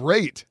game was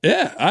great.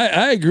 Yeah,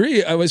 I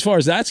agree as far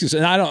as that's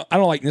concerned. I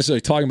don't like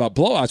necessarily talking about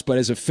blowouts, but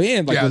as a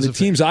fan, when the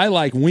teams I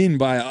like win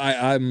by,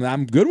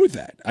 I'm good with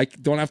that. I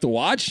don't have to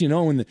watch.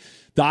 When the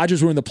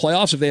Dodgers were in the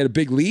playoffs, if they had a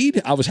big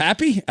lead, I was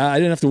happy. I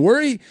didn't have to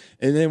worry.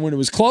 And then when it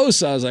was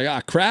close, I was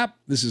like, crap,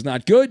 this is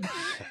not good.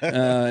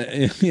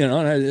 And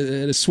I had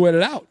to sweat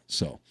it out.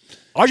 So.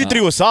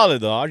 RG3 was solid,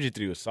 though.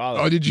 RG3 was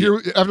solid. Oh, did you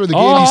hear after the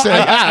game? He said,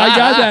 I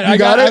got that. You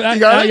got it? I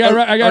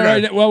got it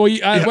right. Well,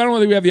 I don't know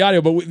that we have the audio,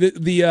 but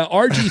the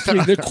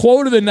RG3, the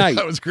quote of the night.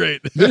 That was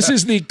great. This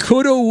is the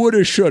coulda,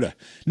 woulda, shoulda.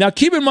 Now,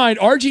 keep in mind,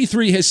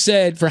 RG3 has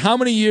said for how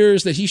many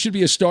years that he should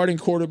be a starting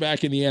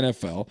quarterback in the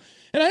NFL.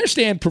 And I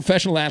understand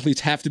professional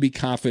athletes have to be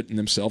confident in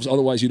themselves.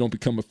 Otherwise, you don't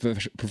become a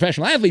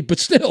professional athlete. But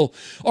still,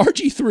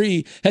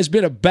 RG3 has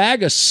been a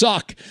bag of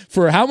suck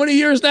for how many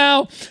years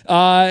now?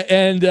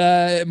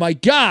 My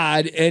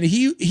God. And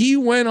he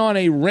went on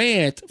a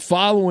rant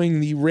following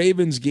the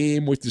Ravens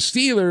game with the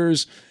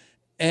Steelers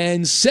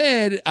and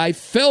said, I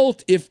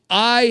felt if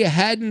I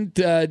hadn't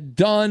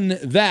done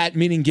that,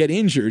 meaning get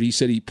injured, he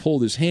said he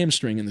pulled his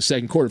hamstring in the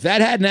second quarter. If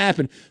that hadn't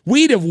happened,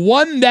 we'd have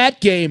won that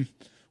game.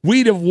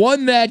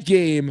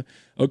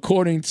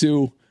 According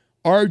to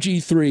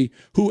RG3,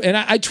 and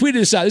I tweeted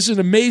this out. This is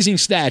an amazing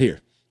stat here.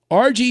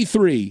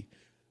 RG3,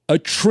 a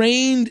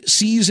trained,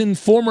 seasoned,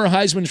 former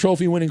Heisman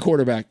Trophy winning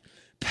quarterback,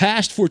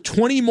 passed for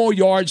 20 more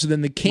yards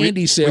than the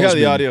candy salesman.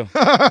 We got the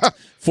audio.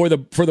 for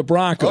the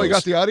Broncos. Oh, you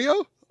got the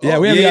audio? Yeah,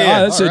 we have the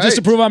audio. Let's right. Just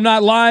to prove I'm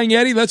not lying,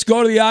 Eddie, let's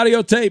go to the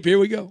audio tape. Here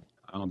we go.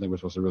 I don't think we're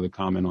supposed to really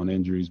comment on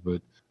injuries,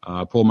 but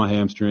I pulled my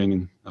hamstring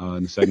in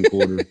the second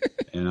quarter,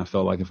 and I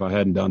felt like if I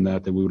hadn't done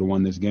that we would have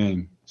won this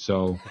game.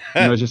 So,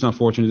 it's just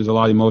unfortunate. There's a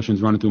lot of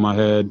emotions running through my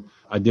head.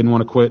 I didn't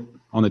want to quit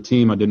on the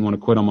team. I didn't want to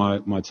quit on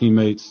my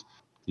teammates.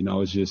 It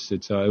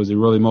was a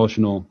really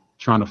emotional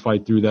trying to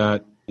fight through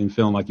that and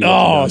feeling like you let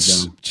you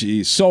guys down.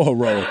 Geez, so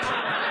heroic.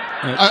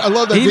 I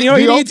love that.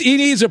 He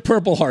needs a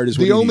Purple Heart. Is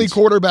what the only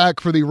quarterback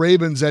for the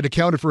Ravens that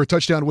accounted for a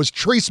touchdown was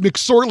Trace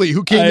McSorley,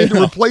 who came in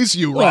to replace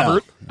you,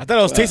 Robert. I thought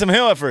it was Taysom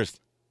Hill at first.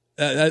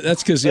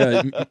 That's because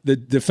the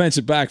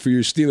defensive back for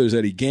your Steelers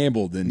that he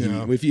gambled, and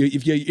if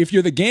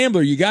you're the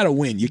gambler, you got to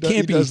win. He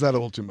does that a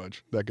little too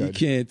much. That guy.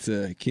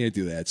 You can't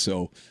do that.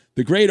 So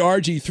the great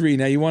RG3.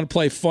 Now you want to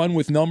play fun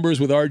with numbers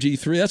with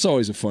RG3? That's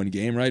always a fun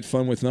game, right?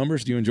 Fun with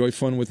numbers. Do you enjoy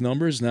fun with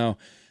numbers? Now,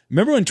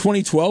 remember in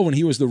 2012 when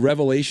he was the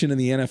revelation in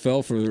the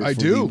NFL for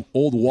the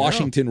old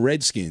Washington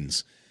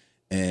Redskins,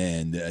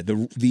 and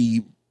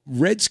the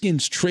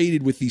Redskins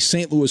traded with the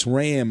St. Louis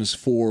Rams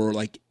for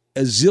like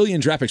a zillion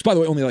draft picks. By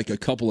the way, only like a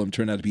couple of them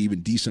turned out to be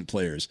even decent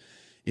players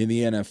in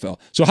the NFL.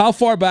 So how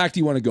far back do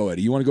you want to go,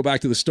 Eddie? You want to go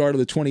back to the start of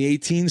the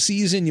 2018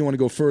 season? You want to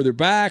go further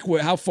back?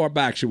 How far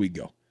back should we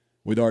go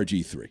with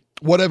RG3?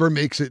 whatever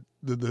makes it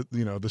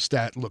the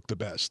stat look the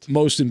best.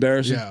 Most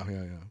embarrassing? Yeah.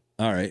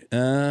 All right.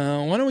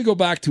 Why don't we go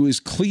back to his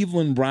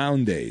Cleveland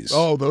Brown days?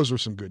 Oh, those were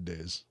some good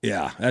days.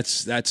 Yeah,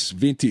 that's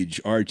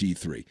vintage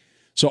RG3.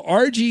 So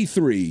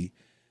RG3,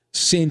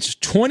 since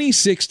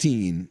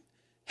 2016,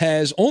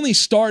 has only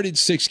started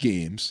 6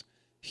 games.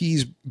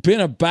 He's been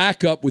a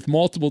backup with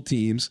multiple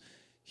teams.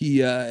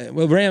 He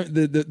ran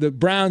the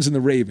Browns and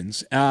the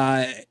Ravens.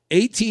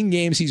 18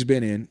 games he's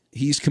been in.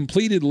 He's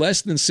completed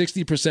less than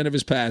 60% of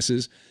his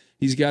passes.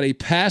 He's got a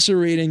passer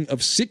rating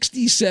of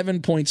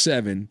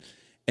 67.7.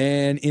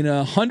 And in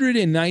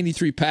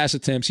 193 pass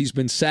attempts, he's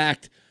been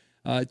sacked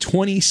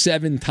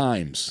 27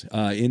 times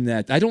in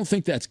that. I don't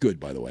think that's good,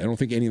 by the way. I don't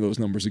think any of those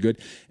numbers are good.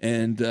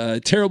 And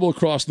terrible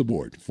across the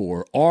board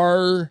for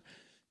RG3,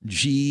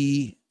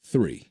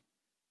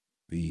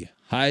 the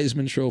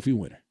Heisman Trophy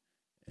winner.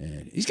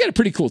 And he's got a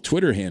pretty cool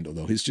Twitter handle,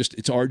 though. It's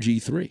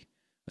RG3.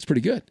 That's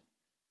pretty good.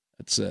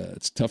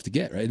 It's tough to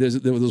get, right?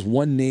 There were those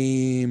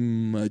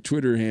one-name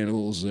Twitter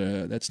handles.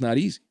 That's not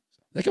easy.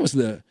 That guy was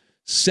the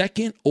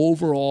second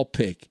overall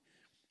pick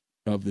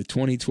of the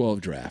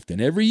 2012 draft.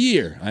 And every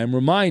year, I am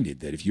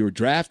reminded that if you're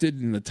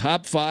drafted in the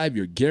top 5,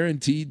 you're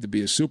guaranteed to be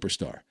a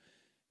superstar.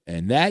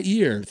 And that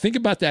year, think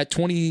about that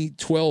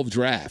 2012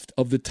 draft.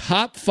 Of the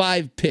top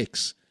 5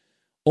 picks,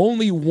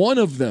 only one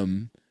of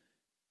them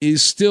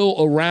is still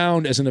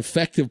around as an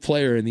effective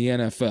player in the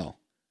NFL.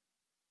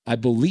 I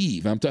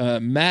believe.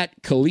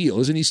 Matt Khalil.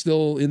 Isn't he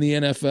still in the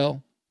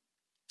NFL?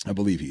 I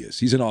believe he is.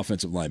 He's an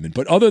offensive lineman.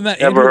 But other than that,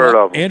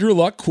 Andrew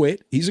Luck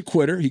quit. He's a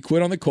quitter. He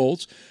quit on the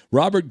Colts.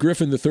 Robert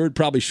Griffin III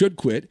probably should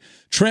quit.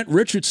 Trent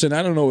Richardson,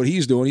 I don't know what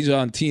he's doing. He's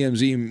on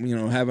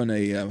TMZ, having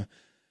a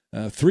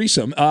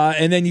threesome.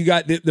 And then you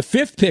got the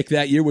 5th pick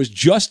that year was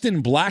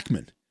Justin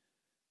Blackmon.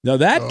 Now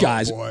that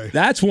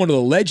that's one of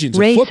the legends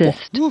of football.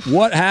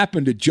 What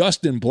happened to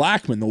Justin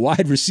Blackmon, the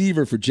wide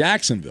receiver for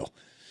Jacksonville?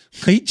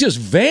 He just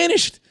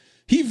vanished.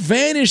 He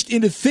vanished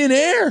into thin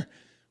air.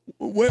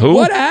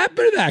 What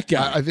happened to that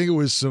guy? I think it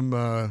was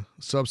some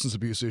substance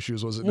abuse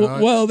issues, was it not?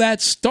 Well,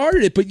 that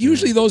started it, but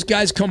usually those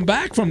guys come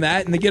back from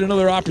that and they get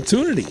another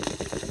opportunity.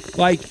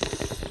 Like,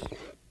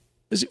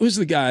 who's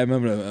the guy? I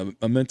remember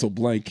a mental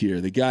blank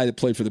here. The guy that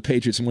played for the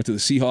Patriots and went to the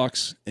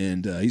Seahawks,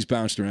 and he's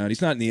bounced around.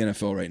 He's not in the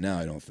NFL right now,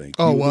 I don't think.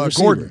 Oh,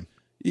 Gordon.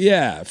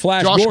 Yeah,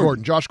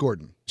 Josh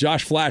Gordon.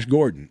 Josh Flash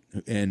Gordon.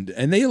 And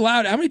they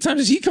allowed, how many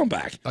times has he come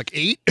back? Like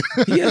 8?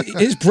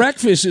 His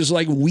breakfast is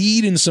like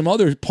weed and some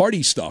other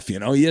party stuff,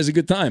 He has a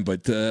good time,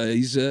 but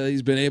he's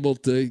been able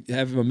to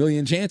have a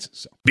million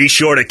chances. So. Be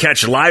sure to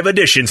catch live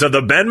editions of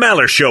the Ben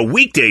Maller Show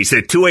weekdays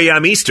at 2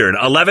 a.m. Eastern,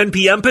 11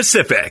 p.m.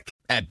 Pacific.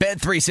 At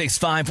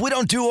Bet365, we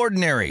don't do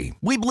ordinary.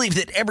 We believe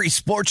that every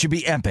sport should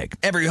be epic.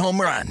 Every home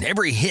run,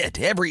 every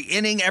hit, every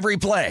inning, every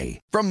play.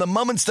 From the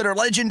moments that are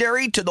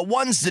legendary to the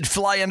ones that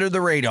fly under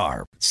the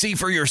radar. See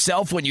for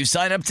yourself when you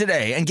sign up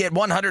today and get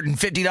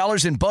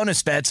 $150 in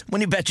bonus bets when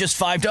you bet just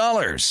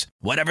 $5.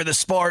 Whatever the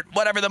sport,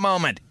 whatever the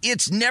moment,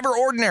 it's never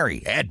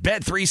ordinary at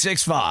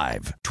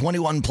Bet365.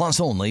 21 plus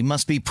only.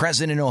 Must be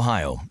present in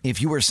Ohio.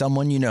 If you or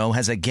someone you know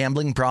has a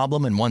gambling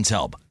problem and wants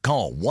help,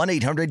 call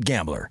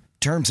 1-800-GAMBLER.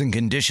 Terms and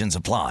conditions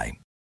apply.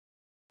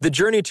 The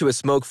journey to a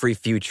smoke-free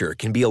future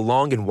can be a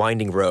long and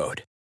winding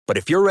road. But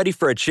if you're ready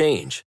for a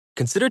change,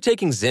 consider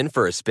taking Zyn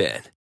for a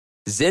spin.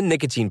 Zyn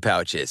nicotine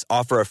pouches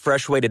offer a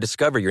fresh way to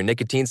discover your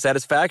nicotine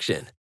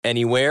satisfaction.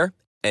 Anywhere,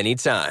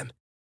 anytime.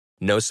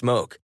 No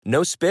smoke,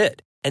 no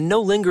spit, and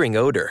no lingering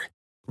odor.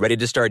 Ready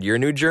to start your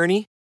new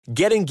journey?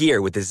 Get in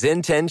gear with the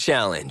Zyn 10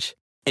 Challenge.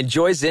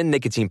 Enjoy Zyn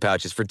nicotine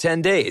pouches for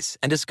 10 days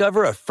and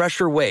discover a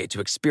fresher way to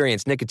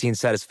experience nicotine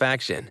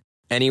satisfaction.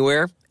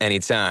 Anywhere,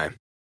 anytime.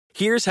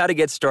 Here's how to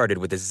get started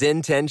with the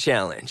Zyn 10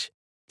 Challenge.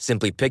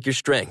 Simply pick your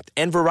strength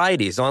and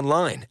varieties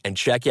online and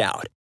check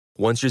out.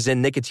 Once your Zyn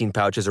nicotine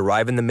pouches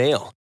arrive in the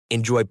mail,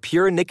 enjoy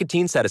pure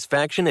nicotine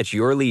satisfaction at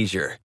your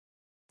leisure.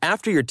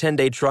 After your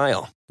 10-day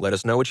trial, let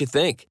us know what you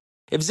think.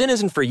 If Zyn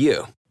isn't for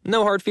you,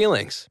 no hard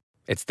feelings.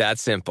 It's that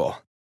simple.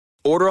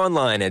 Order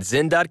online at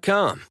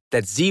Zyn.com,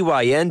 that's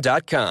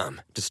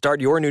ZYN.com, to start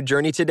your new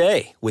journey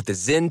today with the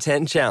Zyn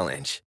 10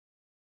 Challenge.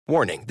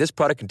 Warning, this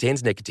product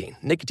contains nicotine.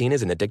 Nicotine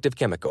is an addictive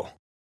chemical.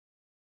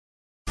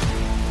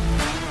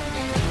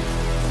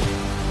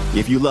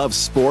 If you love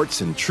sports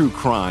and true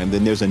crime,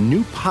 then there's a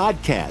new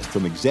podcast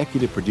from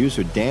executive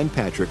producer Dan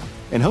Patrick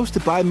and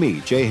hosted by me,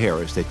 Jay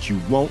Harris, that you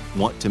won't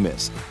want to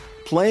miss.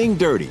 Playing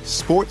Dirty: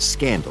 Sports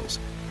Scandals.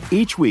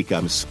 Each week,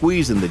 I'm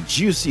squeezing the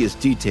juiciest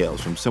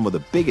details from some of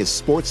the biggest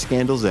sports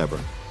scandals ever.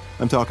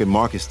 I'm talking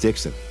Marcus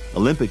Dixon,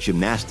 Olympic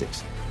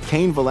gymnastics,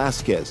 Cain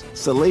Velasquez,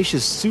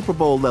 salacious Super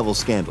Bowl-level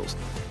scandals.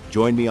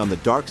 Join me on the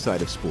dark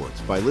side of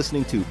sports by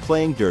listening to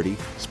Playing Dirty: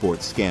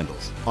 Sports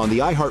Scandals on the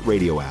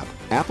iHeartRadio app,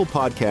 Apple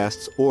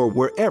Podcasts, or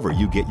wherever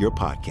you get your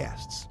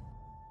podcasts.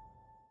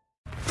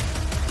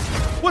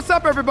 What's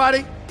up,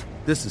 everybody?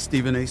 This is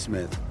Stephen A.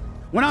 Smith.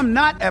 When I'm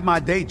not at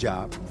my day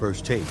job,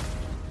 First Take,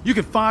 you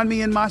can find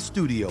me in my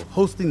studio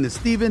hosting the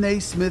Stephen A.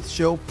 Smith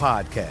Show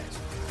podcast.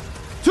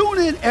 Tune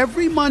in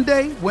every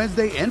Monday,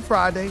 Wednesday, and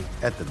Friday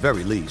at the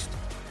very least.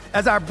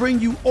 as I bring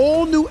you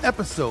all new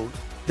episodes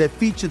that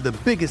feature the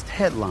biggest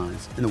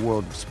headlines in the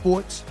world of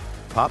sports,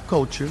 pop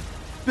culture,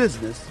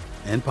 business,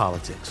 and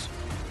politics.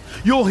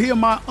 You'll hear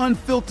my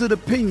unfiltered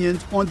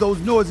opinions on those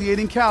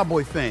nauseating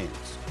Cowboy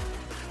fans,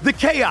 the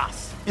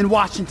chaos in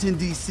Washington,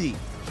 D.C.,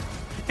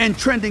 and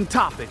trending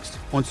topics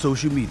on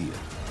social media,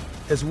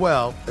 as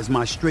well as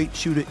my straight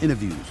shooter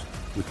interviews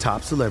with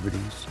top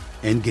celebrities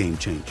and game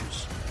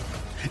changers.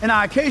 And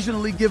I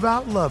occasionally give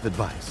out love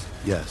advice.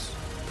 Yes,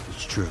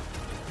 it's true.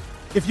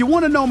 If you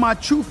want to know my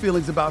true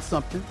feelings about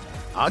something,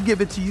 I'll give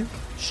it to you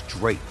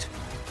straight.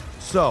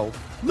 So,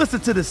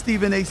 listen to the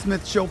Stephen A.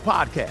 Smith Show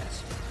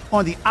podcast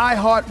on the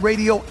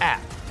iHeartRadio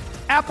app,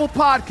 Apple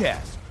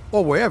Podcasts,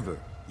 or wherever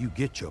you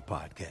get your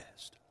podcast.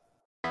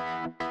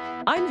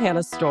 I'm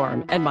Hannah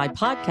Storm, and my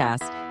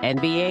podcast,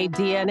 NBA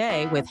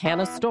DNA with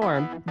Hannah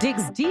Storm,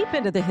 digs deep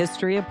into the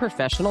history of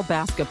professional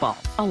basketball,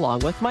 along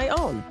with my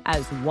own,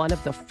 as one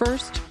of the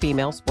first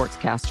female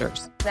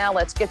sportscasters. Now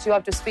let's get you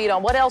up to speed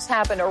on what else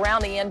happened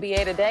around the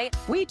NBA today.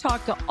 We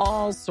talked to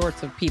all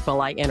sorts of people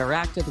I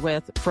interacted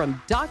with,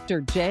 from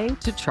Dr. J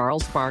to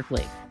Charles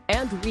Barkley,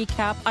 and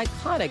recap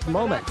iconic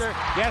moments.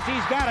 Yes,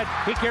 he's got it.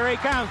 Here he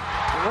comes.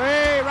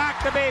 Way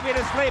rock the baby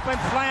to sleep and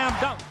slam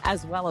dunk.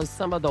 As well as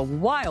some of the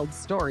wild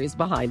stories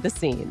behind the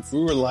scenes. We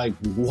were like,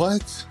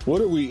 what?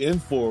 What are we in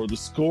for? The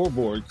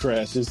scoreboard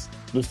crashes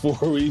before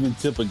we even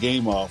tip a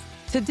game off.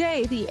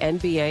 Today, the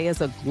NBA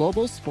is a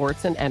global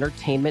sports and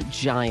entertainment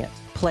giant.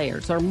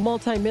 Players are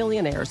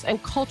multimillionaires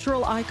and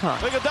cultural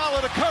icons.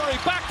 Iguodala to Curry,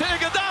 back to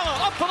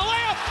Iguodala, up for the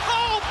layup.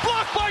 Oh,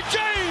 blocked by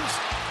James.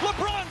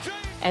 LeBron James.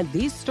 And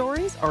these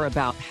stories are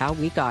about how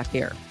we got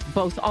here,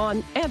 both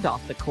on and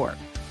off the court.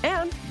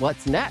 And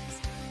what's next?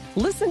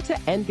 Listen to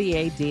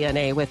NBA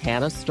DNA with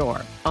Hannah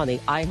Storm on the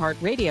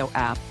iHeartRadio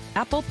app,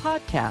 Apple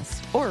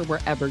Podcasts, or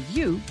wherever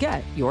you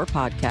get your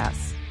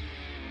podcasts.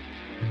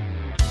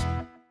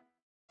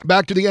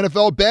 Back to the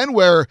NFL, Ben,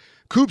 where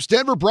Coop's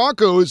Denver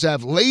Broncos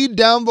have laid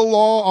down the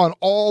law on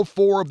all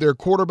four of their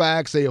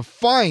quarterbacks. They have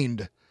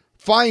fined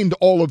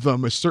all of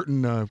them a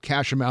certain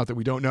cash amount that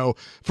we don't know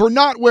for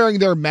not wearing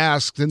their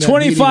masks. In that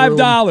 $25,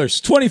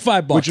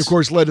 $25, which of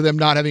course led to them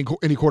not having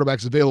any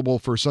quarterbacks available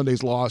for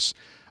Sunday's loss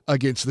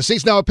against the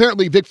Saints. Now,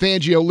 apparently Vic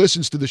Fangio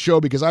listens to the show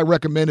because I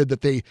recommended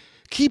that they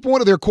keep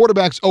one of their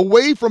quarterbacks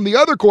away from the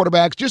other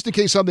quarterbacks just in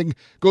case something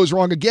goes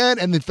wrong again.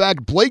 And in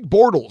fact, Blake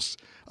Bortles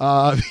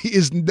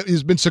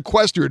has been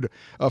sequestered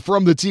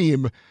from the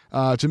team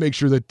to make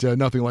sure that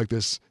nothing like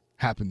this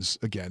happens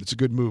again. It's a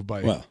good move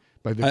by Vic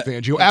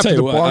Fangio. After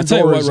the barn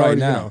door is already,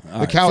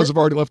 the cows have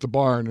already left the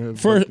barn.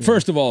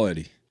 First of all,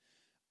 Eddie,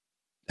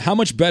 how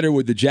much better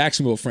would the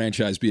Jacksonville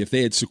franchise be if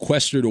they had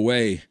sequestered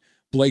away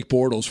Blake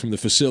Bortles from the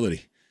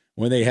facility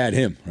when they had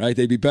him, right?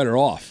 They'd be better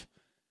off.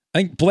 I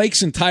think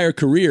Blake's entire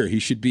career, he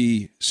should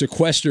be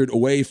sequestered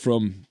away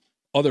from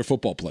other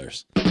football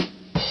players.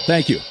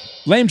 Thank you.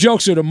 Lame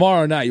jokes are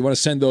tomorrow night. You want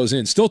to send those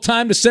in. Still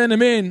time to send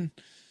them in.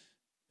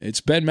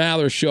 It's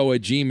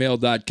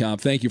benmallershow@gmail.com.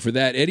 Thank you for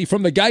that. Eddie,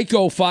 from the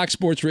Geico Fox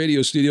Sports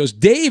Radio studios,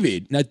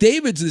 David. Now,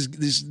 David's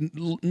this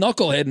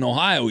knucklehead in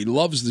Ohio. He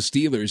loves the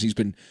Steelers. He's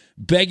been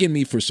begging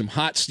me for some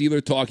hot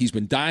Steeler talk. He's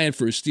been dying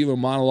for a Steeler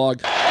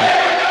monologue.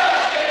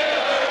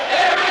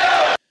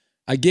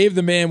 I gave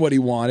the man what he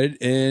wanted,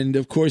 and,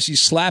 of course,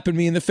 he's slapping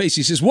me in the face.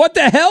 He says, what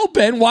the hell,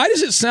 Ben? Why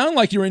does it sound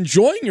like you're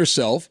enjoying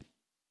yourself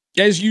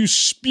as you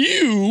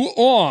spew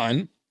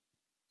on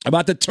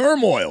about the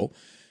turmoil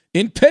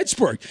in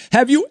Pittsburgh?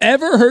 Have you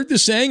ever heard the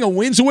saying, a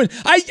win's a win?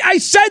 I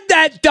said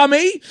that,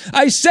 dummy.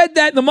 I said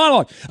that in the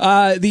monologue.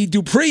 The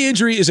Dupree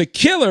injury is a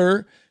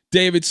killer,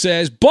 David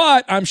says,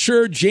 but I'm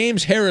sure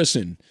James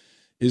Harrison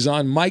is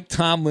on Mike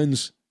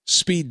Tomlin's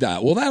speed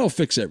dial. Well, that'll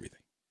fix everything.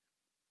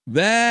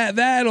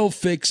 That'll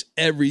fix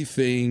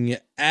everything.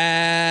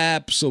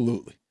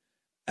 Absolutely.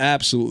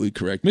 Absolutely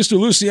correct. Mr.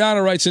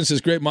 Luciano writes in,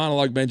 says, great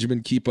monologue,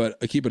 Benjamin. Keep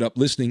it up.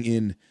 Listening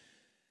in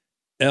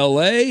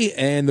L.A.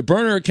 And the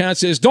burner account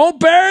says, don't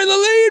bury the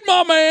lead,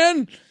 my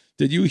man.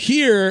 Did you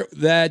hear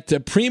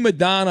that prima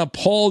donna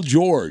Paul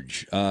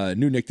George,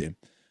 new nickname,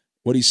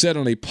 what he said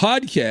on a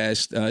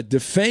podcast,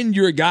 defend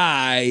your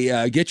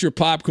guy, get your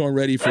popcorn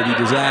ready for the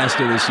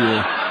disaster this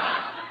year.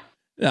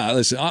 No,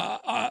 listen,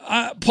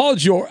 Paul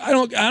George, I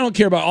don't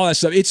care about all that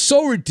stuff. It's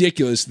so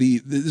ridiculous.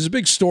 There's a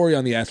big story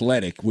on The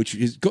Athletic, which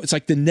it's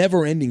like the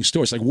never-ending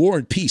story. It's like War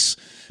and Peace.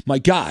 My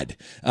God.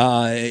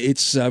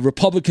 It's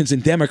Republicans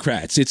and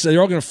Democrats. They're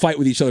all going to fight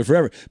with each other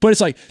forever. But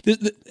it's like,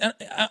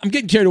 I'm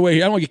getting carried away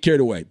here. I don't want to get carried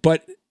away.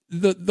 But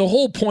the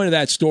whole point of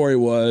that story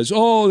was,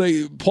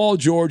 Paul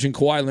George and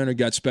Kawhi Leonard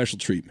got special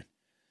treatment.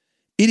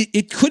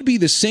 It could be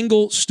the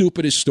single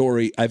stupidest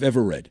story I've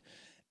ever read.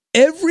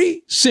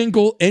 Every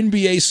single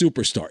NBA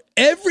superstar,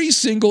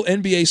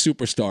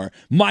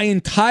 my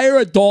entire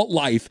adult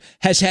life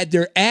has had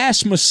their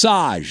ass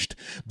massaged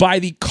by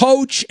the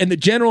coach and the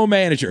general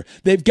manager.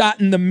 They've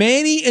gotten the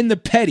mani and the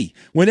petty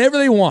whenever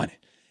they want it.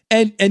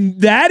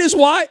 And that is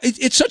why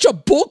it's such a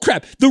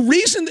bullcrap.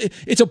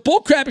 It's a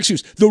bullcrap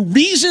excuse. The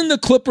reason the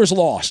Clippers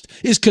lost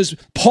is because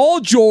Paul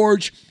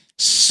George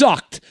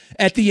sucked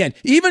at the end.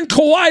 Even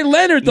Kawhi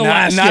Leonard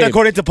last game. Not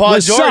according to Paul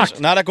George. Sucked.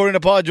 Not according to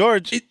Paul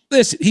George.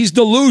 Listen, he's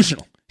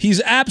delusional.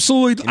 He's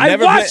absolutely. I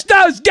watched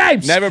those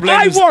games. Never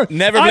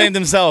blamed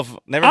himself.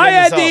 I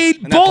had to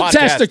eat bull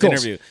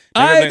testicles.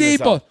 I had to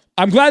eat bull.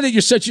 I'm glad that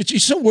you're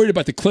so worried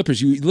about the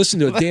Clippers. You listen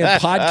to a damn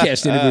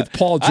podcast interview with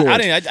Paul George. I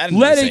didn't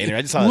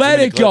let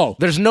it go.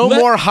 There's no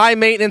more high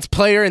maintenance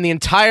player in the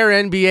entire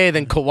NBA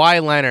than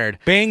Kawhi Leonard.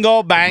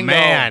 Bingo, bango,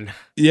 man.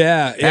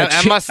 Yeah,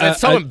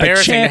 it's so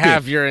embarrassing to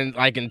have your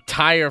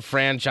entire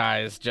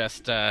franchise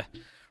just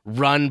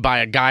run by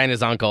a guy and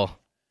his uncle.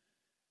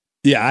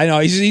 Yeah, I know.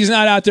 He's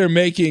not out there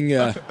making.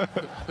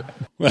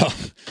 Well,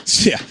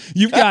 yeah,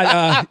 you've got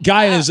a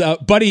guy and his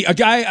buddy, a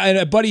guy and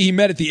a buddy he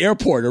met at the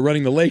airport are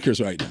running the Lakers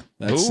right now.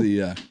 That's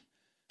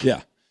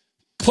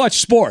Clutch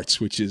Sports,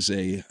 which is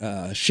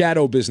a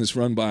shadow business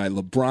run by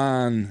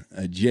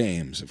LeBron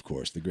James, of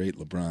course, the great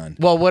LeBron.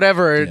 Well,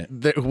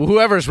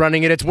 whoever's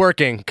running it, it's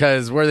working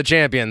because we're the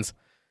champions.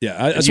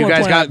 Yeah, you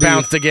guys got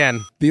bounced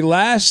again. The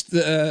last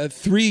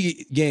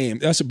 3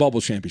 games, that's a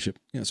bubble championship.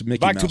 Yeah, it's a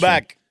Mickey Mouse. Back to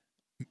back.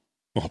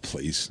 Oh,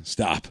 please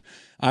stop.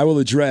 I will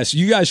address.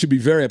 You guys should be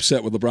very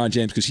upset with LeBron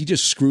James because he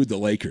just screwed the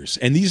Lakers.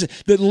 And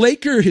the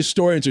Laker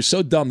historians are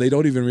so dumb they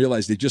don't even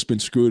realize they've just been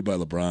screwed by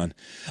LeBron.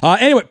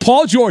 Anyway,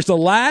 Paul George, the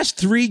last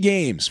 3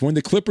 games when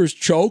the Clippers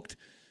choked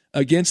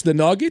against the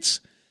Nuggets,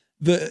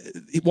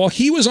 while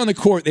he was on the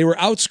court, they were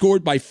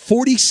outscored by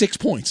 46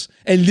 points.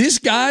 And this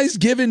guy's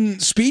giving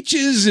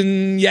speeches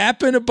and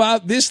yapping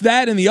about this,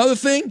 that, and the other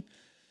thing.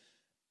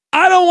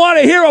 I don't want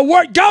to hear a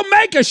word. Go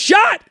make a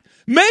shot.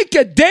 Make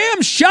a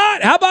damn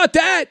shot. How about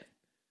that?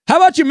 How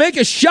about you make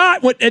a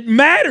shot when it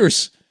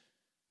matters?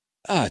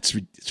 It's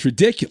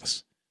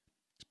ridiculous.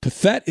 It's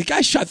pathetic. The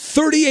guy shot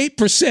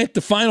 38%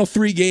 the final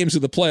 3 games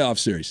of the playoff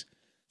series.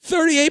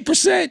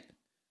 38%.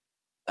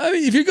 I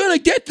mean, if you're going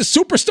to get the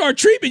superstar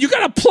treatment, you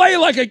got to play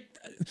like a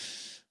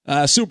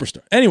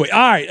superstar. Anyway, all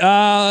right.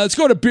 Let's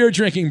go to beer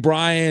drinking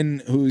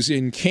Brian, who's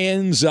in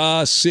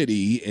Kansas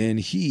City, and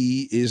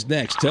he is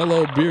next.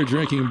 Hello, beer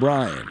drinking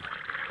Brian.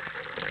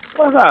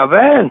 What's up,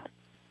 man?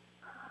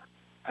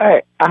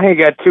 Hey, I ain't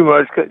got too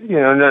much because,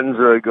 nothing's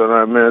really going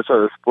on in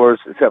Minnesota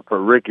sports except for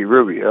Ricky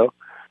Rubio.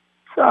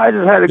 So I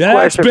just had a question for you.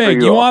 That's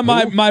big. You want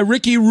my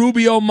Ricky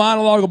Rubio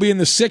monologue will be in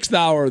the 6th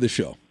hour of the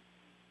show.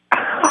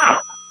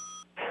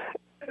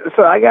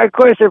 So I got a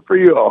question for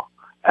you all.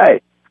 Hey,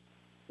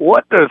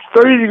 what does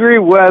 30-degree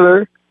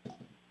weather,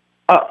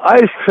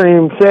 ice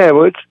cream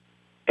sandwich,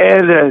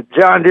 and a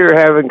John Deere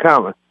have in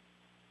common?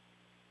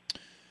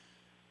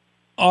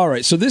 All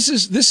right, so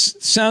this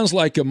sounds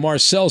like a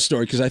Marcel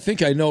story because I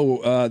think I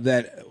know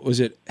that, was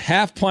it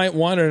half pint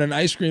wanted an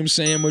ice cream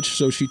sandwich,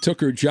 so she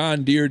took her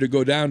John Deere to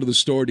go down to the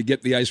store to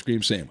get the ice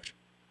cream sandwich.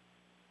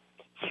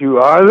 You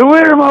are the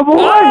winner, my boy.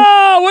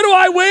 Oh, what do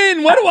I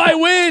win? What do I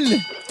win?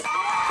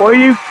 Well,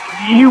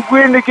 you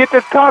win to get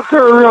to talk to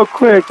her real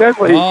quick. That's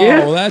what you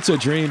get. Oh, that's a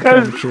dream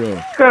come true.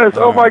 Because,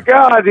 oh my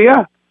God,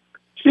 yeah.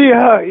 She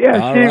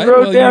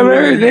wrote down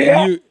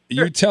everything.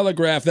 You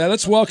telegraphed that.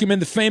 Let's welcome in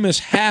the famous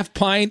half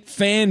pint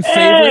fan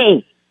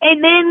favorite. Hey,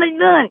 Ben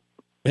McDonough.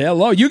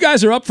 Hello. You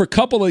guys are up for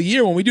couple of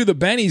year when we do the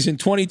Bennies in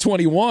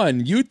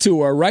 2021. You two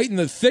are right in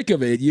the thick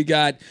of it. You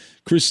got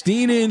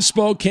Christina in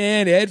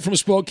Spokane, Ed from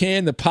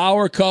Spokane, the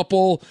power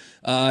couple.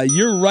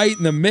 You're right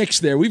in the mix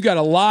there. We've got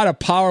a lot of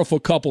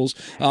powerful couples.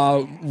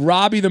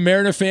 Robbie, the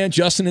Mariner fan,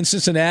 Justin in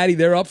Cincinnati,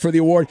 they're up for the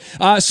award.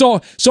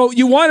 So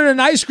you wanted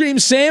an ice cream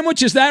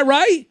sandwich, is that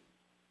right?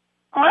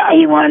 Well,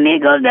 he wanted me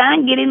to go down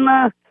and get him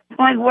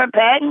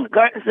 24-pack and a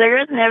carton of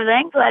cigarettes and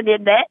everything, so I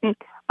did that. And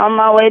on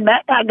my way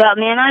back, I got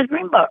me an ice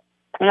cream bar.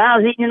 And I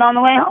was eating it on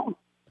the way home.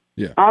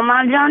 Yeah. On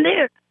my John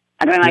Deere.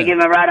 I didn't like give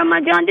him a ride on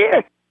my John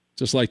Deere.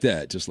 Just like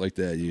that.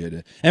 You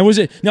had and was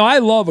it? Now I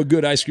love a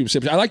good ice cream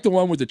sandwich. I like the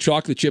one with the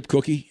chocolate chip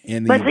cookie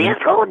and the. But see,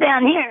 it's cold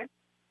down here.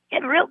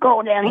 It's real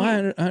cold down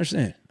here. I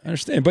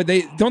understand. But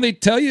they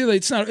tell you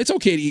that it's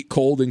okay to eat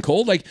cold and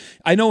cold. Like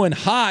I know in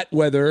hot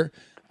weather.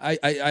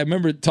 I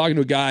remember talking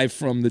to a guy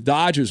from the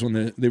Dodgers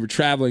when they were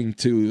traveling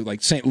to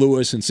like St.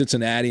 Louis and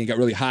Cincinnati and got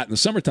really hot in the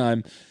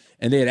summertime,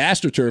 and they had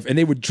AstroTurf and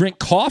they would drink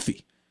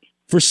coffee.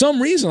 For some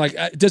reason, like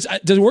does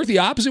it work the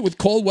opposite with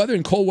cold weather?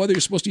 In cold weather,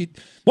 you're supposed to eat.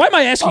 Why am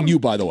I asking you,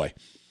 by the way?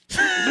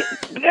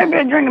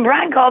 Drinking.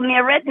 Brian called me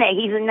a redneck.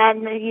 He said,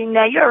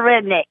 "You're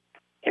a redneck.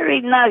 You're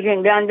eating ice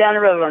cream down the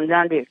road on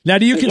John Deere." Now,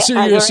 do you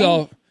consider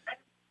yourself?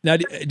 Now,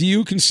 do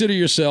you consider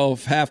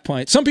yourself half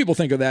pint? Some people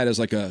think of that as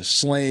like a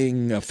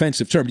slang,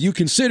 offensive term. Do you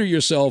consider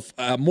yourself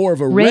more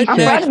of a redneck? I'm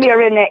proud to be a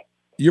redneck.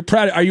 You're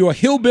proud. Are you a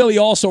hillbilly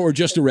also, or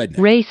just a redneck?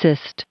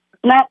 Racist.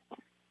 No.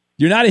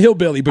 You're not a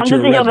hillbilly, but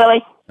you're a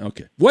hillbilly.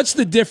 Okay. What's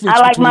the difference? I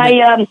like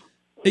my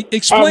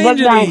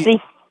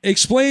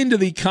explain to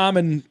the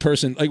common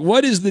person, like,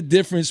 what is the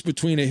difference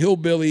between a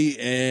hillbilly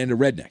and a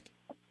redneck?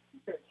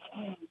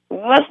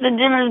 What's the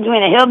difference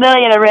between a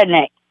hillbilly and a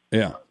redneck?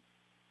 Yeah.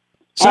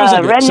 Sounds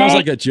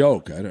like a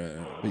joke. I don't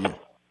know.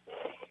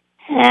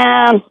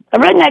 A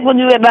redneck will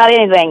do about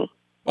anything.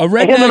 A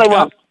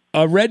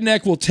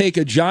redneck will take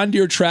a John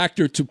Deere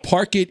tractor to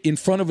park it in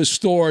front of a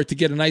store to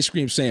get an ice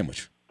cream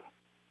sandwich.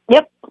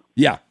 Yep.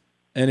 Yeah,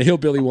 and a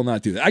hillbilly will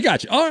not do that. I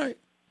got you. All right.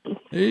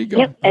 There you go.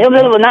 Yep, a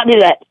hillbilly will not do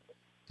that.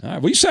 All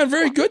right. Well, you sound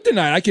very good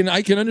tonight.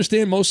 I can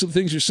understand most of the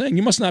things you're saying.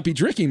 You must not be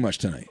drinking much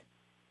tonight.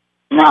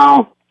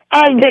 No,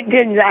 I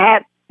did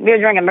have beer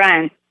drinking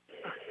Brian.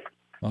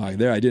 Oh,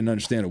 there I didn't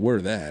understand a word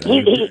of that.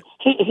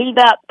 He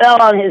about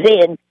fell on his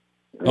head.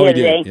 Oh, he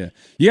did.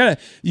 Yeah.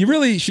 You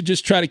really should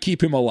just try to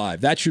keep him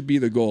alive. That should be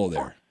the goal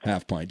there.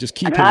 Half pint. Just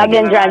keep him alive. I've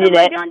been trying to do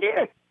that.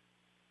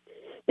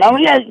 Now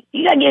you got to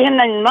get him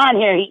in mind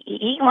here.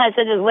 He wants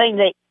to his leg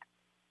day.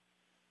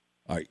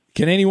 All right.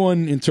 Can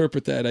anyone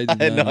interpret that? I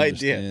had no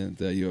idea.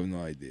 You have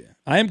no idea.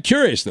 I am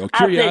curious, though.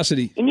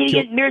 Curiosity. You need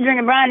to get beer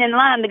drinking Brian in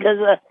line because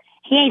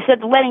he ain't set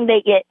the wedding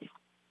date yet.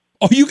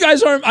 Oh, you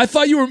guys aren't. I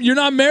thought you're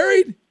not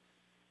married.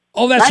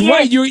 Oh, that's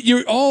right.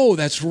 You're. Oh,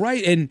 that's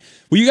right. And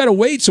you got to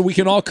wait so we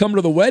can all come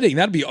to the wedding.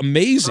 That'd be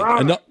amazing.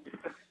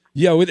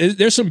 Yeah,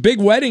 there's some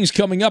big weddings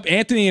coming up.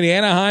 Anthony in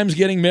Anaheim's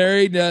getting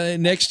married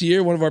next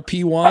year, one of our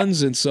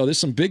P1s, and so there's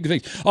some big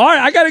things. All right,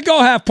 I got to go,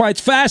 Half Pint. It's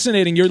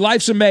fascinating. Your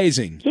life's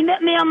amazing. He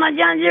met me on my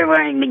John Deere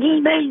wearing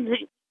bikini bathing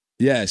suit.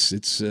 Yes,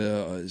 it's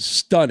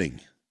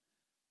stunning.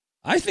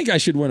 I think I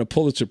should win a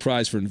Pulitzer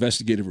Prize for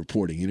investigative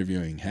reporting,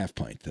 interviewing Half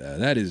Pint.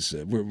 That is,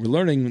 we're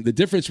learning the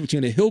difference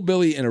between a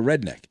hillbilly and a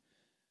redneck.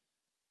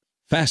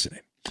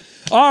 Fascinating.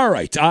 All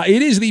right.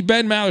 It is the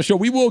Ben Maller Show.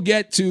 We will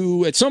get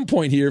to, at some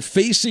point here,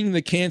 facing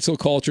the cancel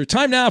culture.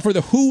 Time now for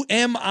the Who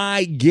Am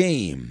I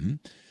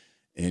game.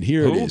 And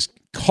here it is.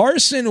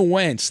 Carson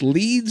Wentz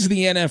leads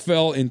the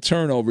NFL in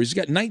turnovers. He's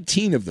got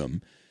 19 of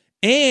them.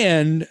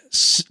 And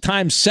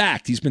time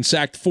sacked. He's been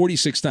sacked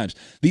 46 times.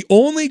 The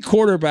only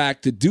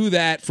quarterback to do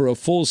that for a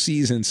full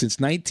season since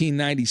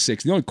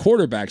 1996, the only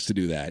quarterbacks to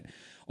do that,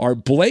 are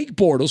Blake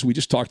Bortles, we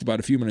just talked about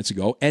a few minutes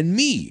ago, and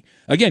me.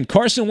 Again,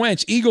 Carson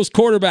Wentz, Eagles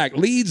quarterback,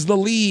 leads the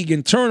league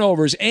in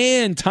turnovers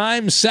and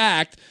time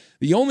sacked.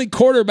 The only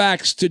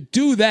quarterbacks to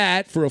do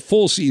that for a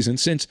full season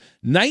since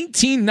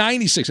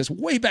 1996, that's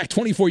way back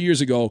 24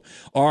 years ago,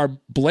 are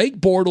Blake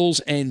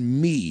Bortles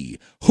and me.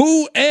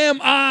 Who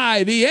am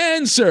I? The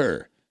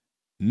answer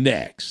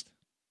next.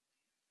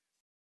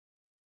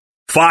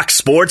 Fox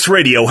Sports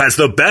Radio has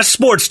the best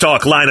sports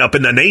talk lineup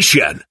in the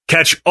nation.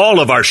 Catch all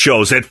of our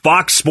shows at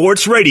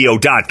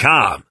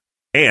foxsportsradio.com.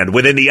 And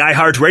within the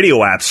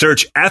iHeartRadio app,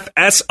 search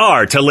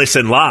FSR to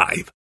listen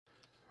live.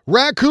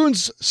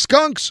 Raccoons,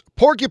 skunks,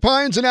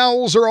 porcupines, and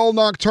owls are all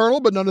nocturnal,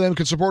 but none of them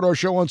can support our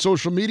show on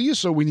social media,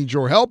 so we need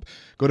your help.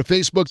 Go to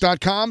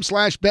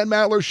Facebook.com/Ben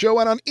Maller Show,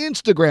 and on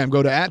Instagram,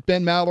 go to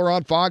 @BenMaller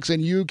on Fox,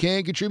 and you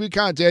can contribute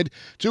content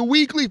to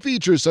weekly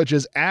features such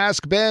as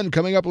Ask Ben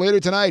coming up later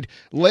tonight,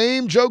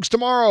 Lame Jokes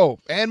tomorrow,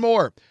 and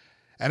more.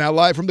 And now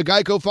live from the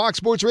Geico Fox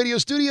Sports Radio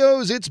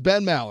studios, it's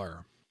Ben Maller.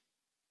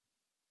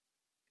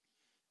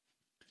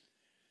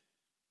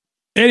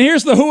 And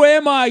here's the Who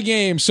Am I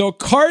game. So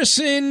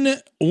Carson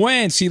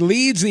Wentz, he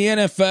leads the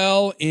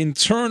NFL in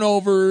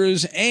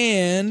turnovers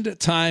and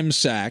time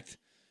sacked.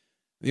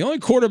 The only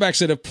quarterbacks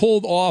that have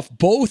pulled off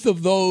both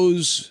of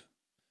those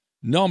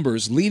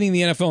numbers, leading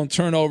the NFL in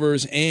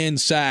turnovers and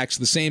sacks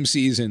the same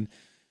season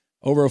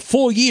over a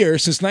full year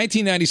since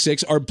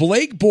 1996, are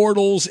Blake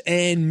Bortles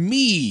and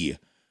me.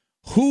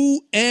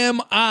 Who am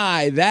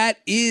I? That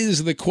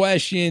is the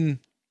question.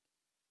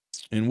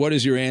 And what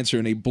is your answer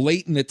in a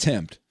blatant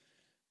attempt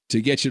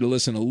to get you to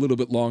listen a little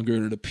bit longer,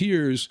 and it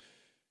appears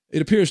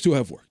to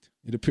have worked.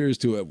 It appears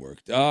to have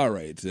worked. All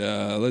right,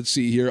 let's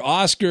see here.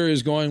 Oscar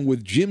is going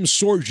with Jim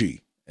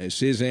Sorgi as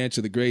his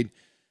answer, the great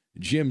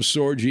Jim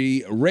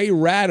Sorgi. Ray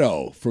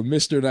Ratto from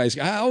Mr. Nice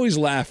Guy. I always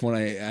laugh when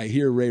I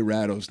hear Ray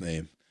Ratto's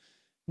name.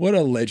 What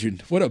a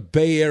legend. What a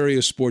Bay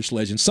Area sports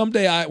legend.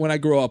 Someday, when I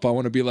grow up, I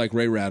want to be like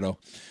Ray Ratto.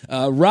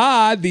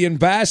 Rod, the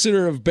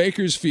ambassador of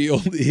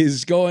Bakersfield,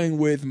 is going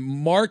with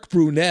Mark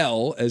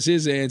Brunell as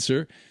his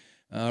answer.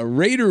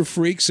 Raider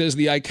Freak says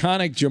the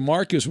iconic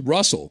Jamarcus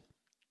Russell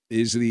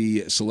is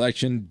the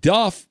selection.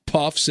 Duff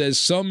Puff says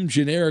some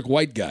generic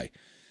white guy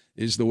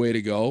is the way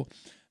to go.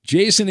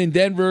 Jason in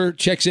Denver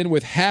checks in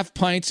with Half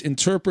Pints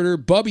interpreter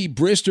Bubby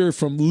Brister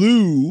from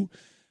Lou.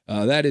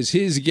 That is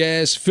his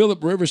guess.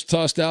 Philip Rivers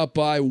tossed out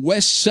by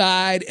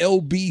Westside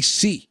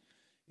LBC.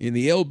 In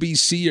the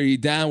LBC, are you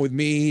down with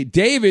me?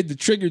 David, the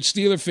triggered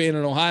Steeler fan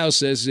in Ohio,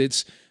 says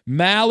it's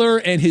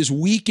Maller and his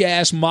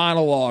weak-ass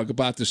monologue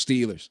about the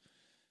Steelers.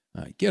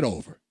 All right, get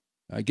over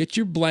it. Get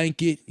your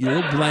blanket, your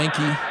little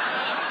blankie.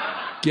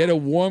 Get a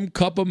warm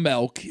cup of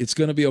milk. It's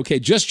going to be okay.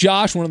 Just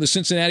Josh, one of the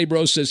Cincinnati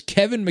bros, says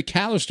Kevin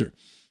McAllister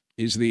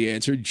is the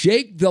answer.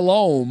 Jake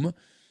Delhomme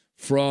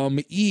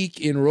from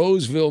Eek in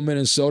Roseville,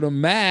 Minnesota.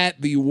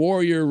 Matt, the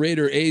Warrior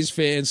Raider A's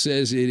fan,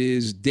 says it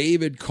is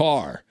David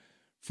Carr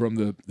from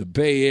the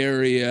Bay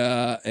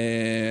Area.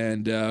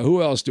 And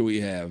who else do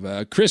we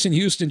have? Chris in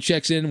Houston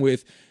checks in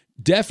with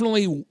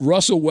definitely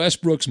Russell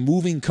Westbrook's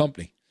moving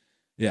company.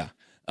 Yeah.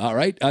 All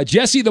right.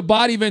 Jesse the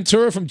Body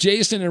Ventura from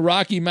Jason in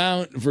Rocky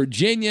Mount,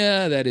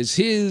 Virginia. That is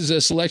his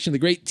selection. The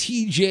great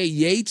TJ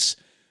Yates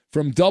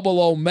from Double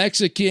O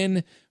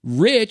Mexican.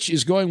 Rich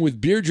is going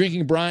with Beer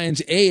Drinking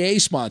Brian's AA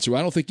sponsor.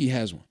 I don't think he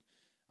has one.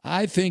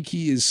 I think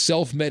he is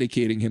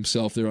self-medicating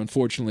himself there,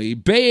 unfortunately.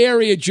 Bay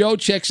Area Joe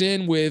checks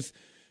in with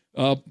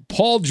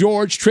Paul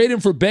George. Trade him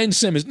for Ben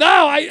Simmons. No,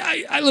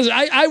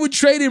 I would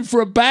trade him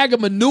for a bag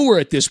of manure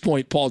at this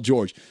point, Paul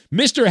George.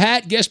 Mr.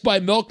 Hat, guessed by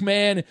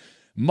Milkman.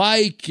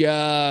 Mike,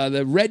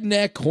 the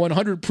redneck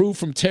 100 proof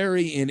from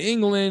Terry in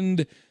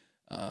England.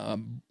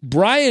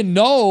 Brian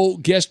No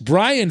guessed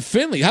Brian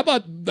Finley. How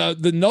about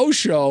the No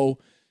Show?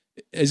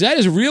 Is that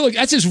his real?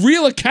 That's his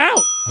real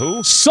account.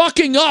 Who?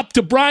 Sucking up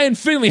to Brian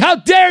Finley. How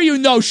dare you,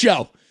 No Show?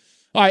 All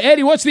right,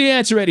 Eddie, what's the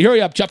answer, Eddie?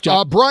 Hurry up, chop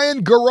chop.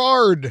 Brian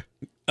Gerard.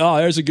 Oh,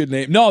 there's a good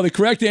name. No, the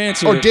correct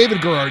answer. Oh,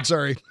 David Gerard,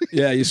 sorry.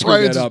 Yeah, you screwed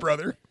Brian's that up. his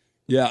brother.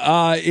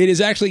 Yeah, it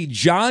is actually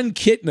John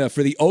Kitna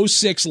for the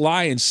 06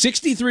 Lions.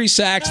 63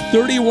 sacks,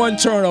 31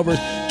 turnovers.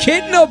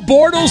 Kitna,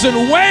 Bortles,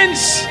 and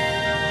Wentz.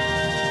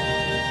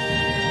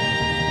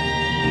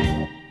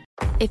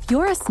 If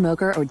you're a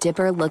smoker or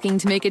dipper looking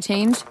to make a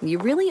change, you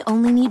really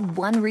only need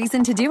one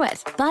reason to do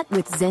it. But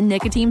with Zyn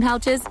nicotine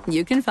pouches,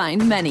 you can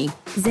find many.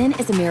 Zyn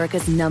is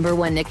America's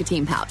 #1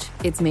 nicotine pouch.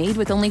 It's made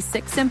with only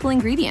 6 simple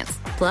ingredients.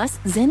 Plus,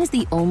 Zyn is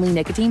the only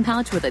nicotine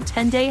pouch with a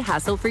 10-day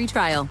hassle-free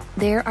trial.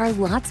 There are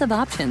lots of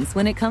options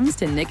when it comes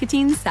to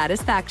nicotine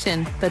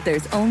satisfaction, but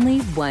there's only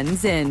one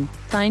Zyn.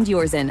 Find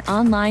your Zyn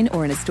online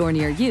or in a store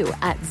near you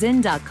at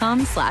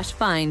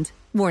zyn.com/find.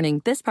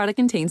 Warning, this product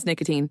contains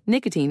nicotine.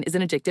 Nicotine is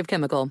an addictive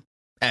chemical.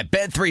 At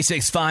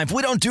Bet365,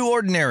 we don't do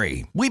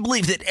ordinary. We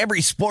believe that every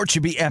sport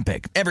should be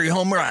epic. Every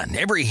home run,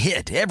 every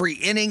hit, every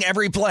inning,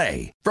 every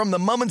play. From the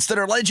moments that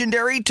are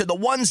legendary to the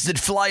ones that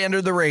fly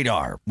under the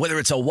radar. Whether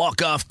it's a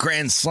walk-off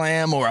grand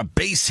slam or a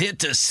base hit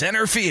to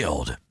center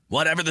field.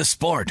 Whatever the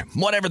sport,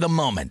 whatever the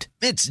moment.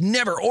 It's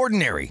never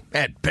ordinary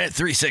at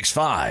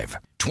Bet365.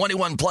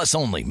 21 plus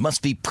only.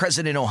 Must be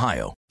present in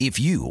Ohio. If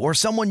you or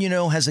someone you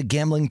know has a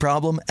gambling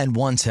problem and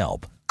wants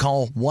help,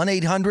 call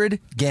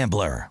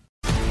 1-800-GAMBLER.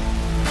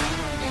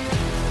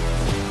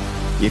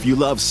 If you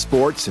love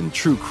sports and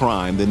true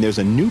crime, then there's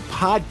a new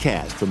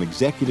podcast from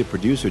executive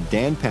producer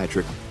Dan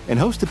Patrick and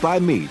hosted by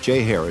me,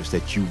 Jay Harris,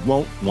 that you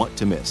won't want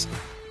to miss.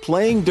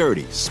 Playing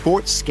Dirty: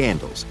 Sports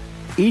Scandals.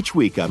 Each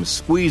week, I'm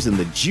squeezing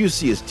the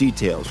juiciest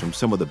details from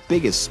some of the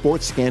biggest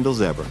sports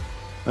scandals ever.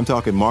 I'm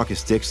talking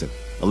Marcus Dixon,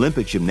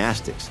 Olympic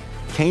gymnastics,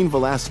 Cain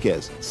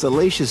Velasquez,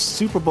 salacious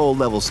Super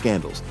Bowl-level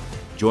scandals.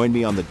 Join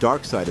me on the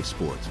dark side of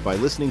sports by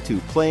listening to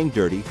Playing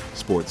Dirty: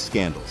 Sports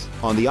Scandals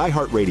on the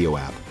iHeartRadio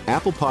app,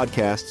 Apple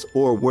Podcasts,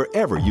 or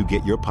wherever you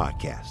get your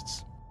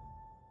podcasts.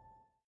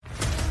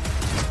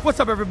 What's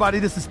up, everybody?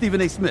 This is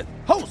Stephen A. Smith,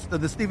 host of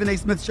the Stephen A.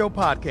 Smith Show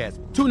podcast.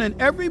 Tune in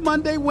every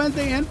Monday,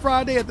 Wednesday, and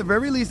Friday at the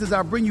very least as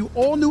I bring you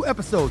all new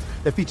episodes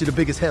that feature the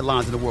biggest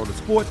headlines in the world of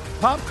sports,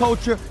 pop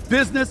culture,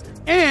 business,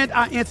 and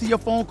I answer your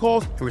phone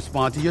calls and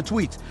respond to your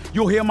tweets.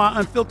 You'll hear my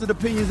unfiltered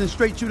opinions and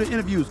straight-shooter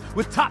interviews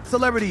with top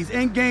celebrities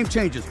and game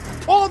changers.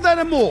 All that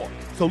and more.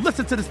 So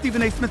listen to the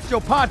Stephen A. Smith Show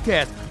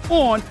podcast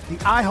on the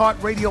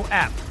iHeartRadio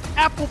app,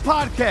 Apple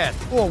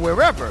Podcasts, or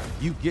wherever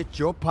you get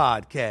your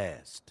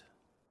podcast.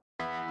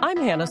 I'm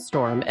Hannah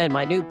Storm, and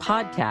my new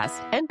podcast,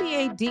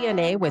 NBA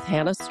DNA with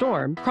Hannah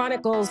Storm,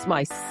 chronicles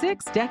my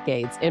 6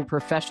 decades in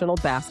professional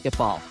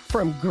basketball.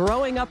 From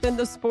growing up in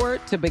the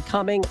sport to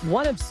becoming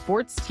one of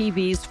sports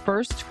TV's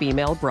first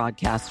female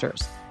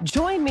broadcasters.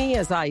 Join me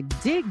as I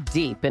dig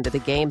deep into the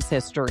game's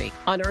history,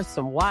 unearth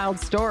some wild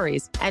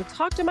stories, and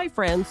talk to my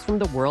friends from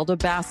the world of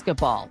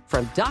basketball,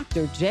 from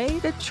Dr.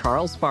 J to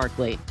Charles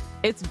Barkley.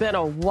 It's been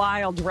a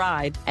wild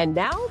ride, and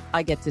now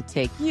I get to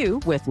take you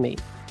with me.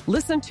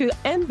 Listen to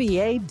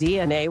NBA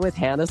DNA with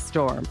Hannah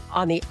Storm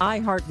on the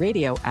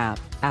iHeartRadio app,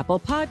 Apple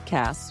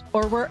Podcasts,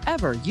 or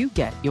wherever you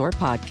get your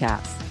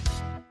podcasts.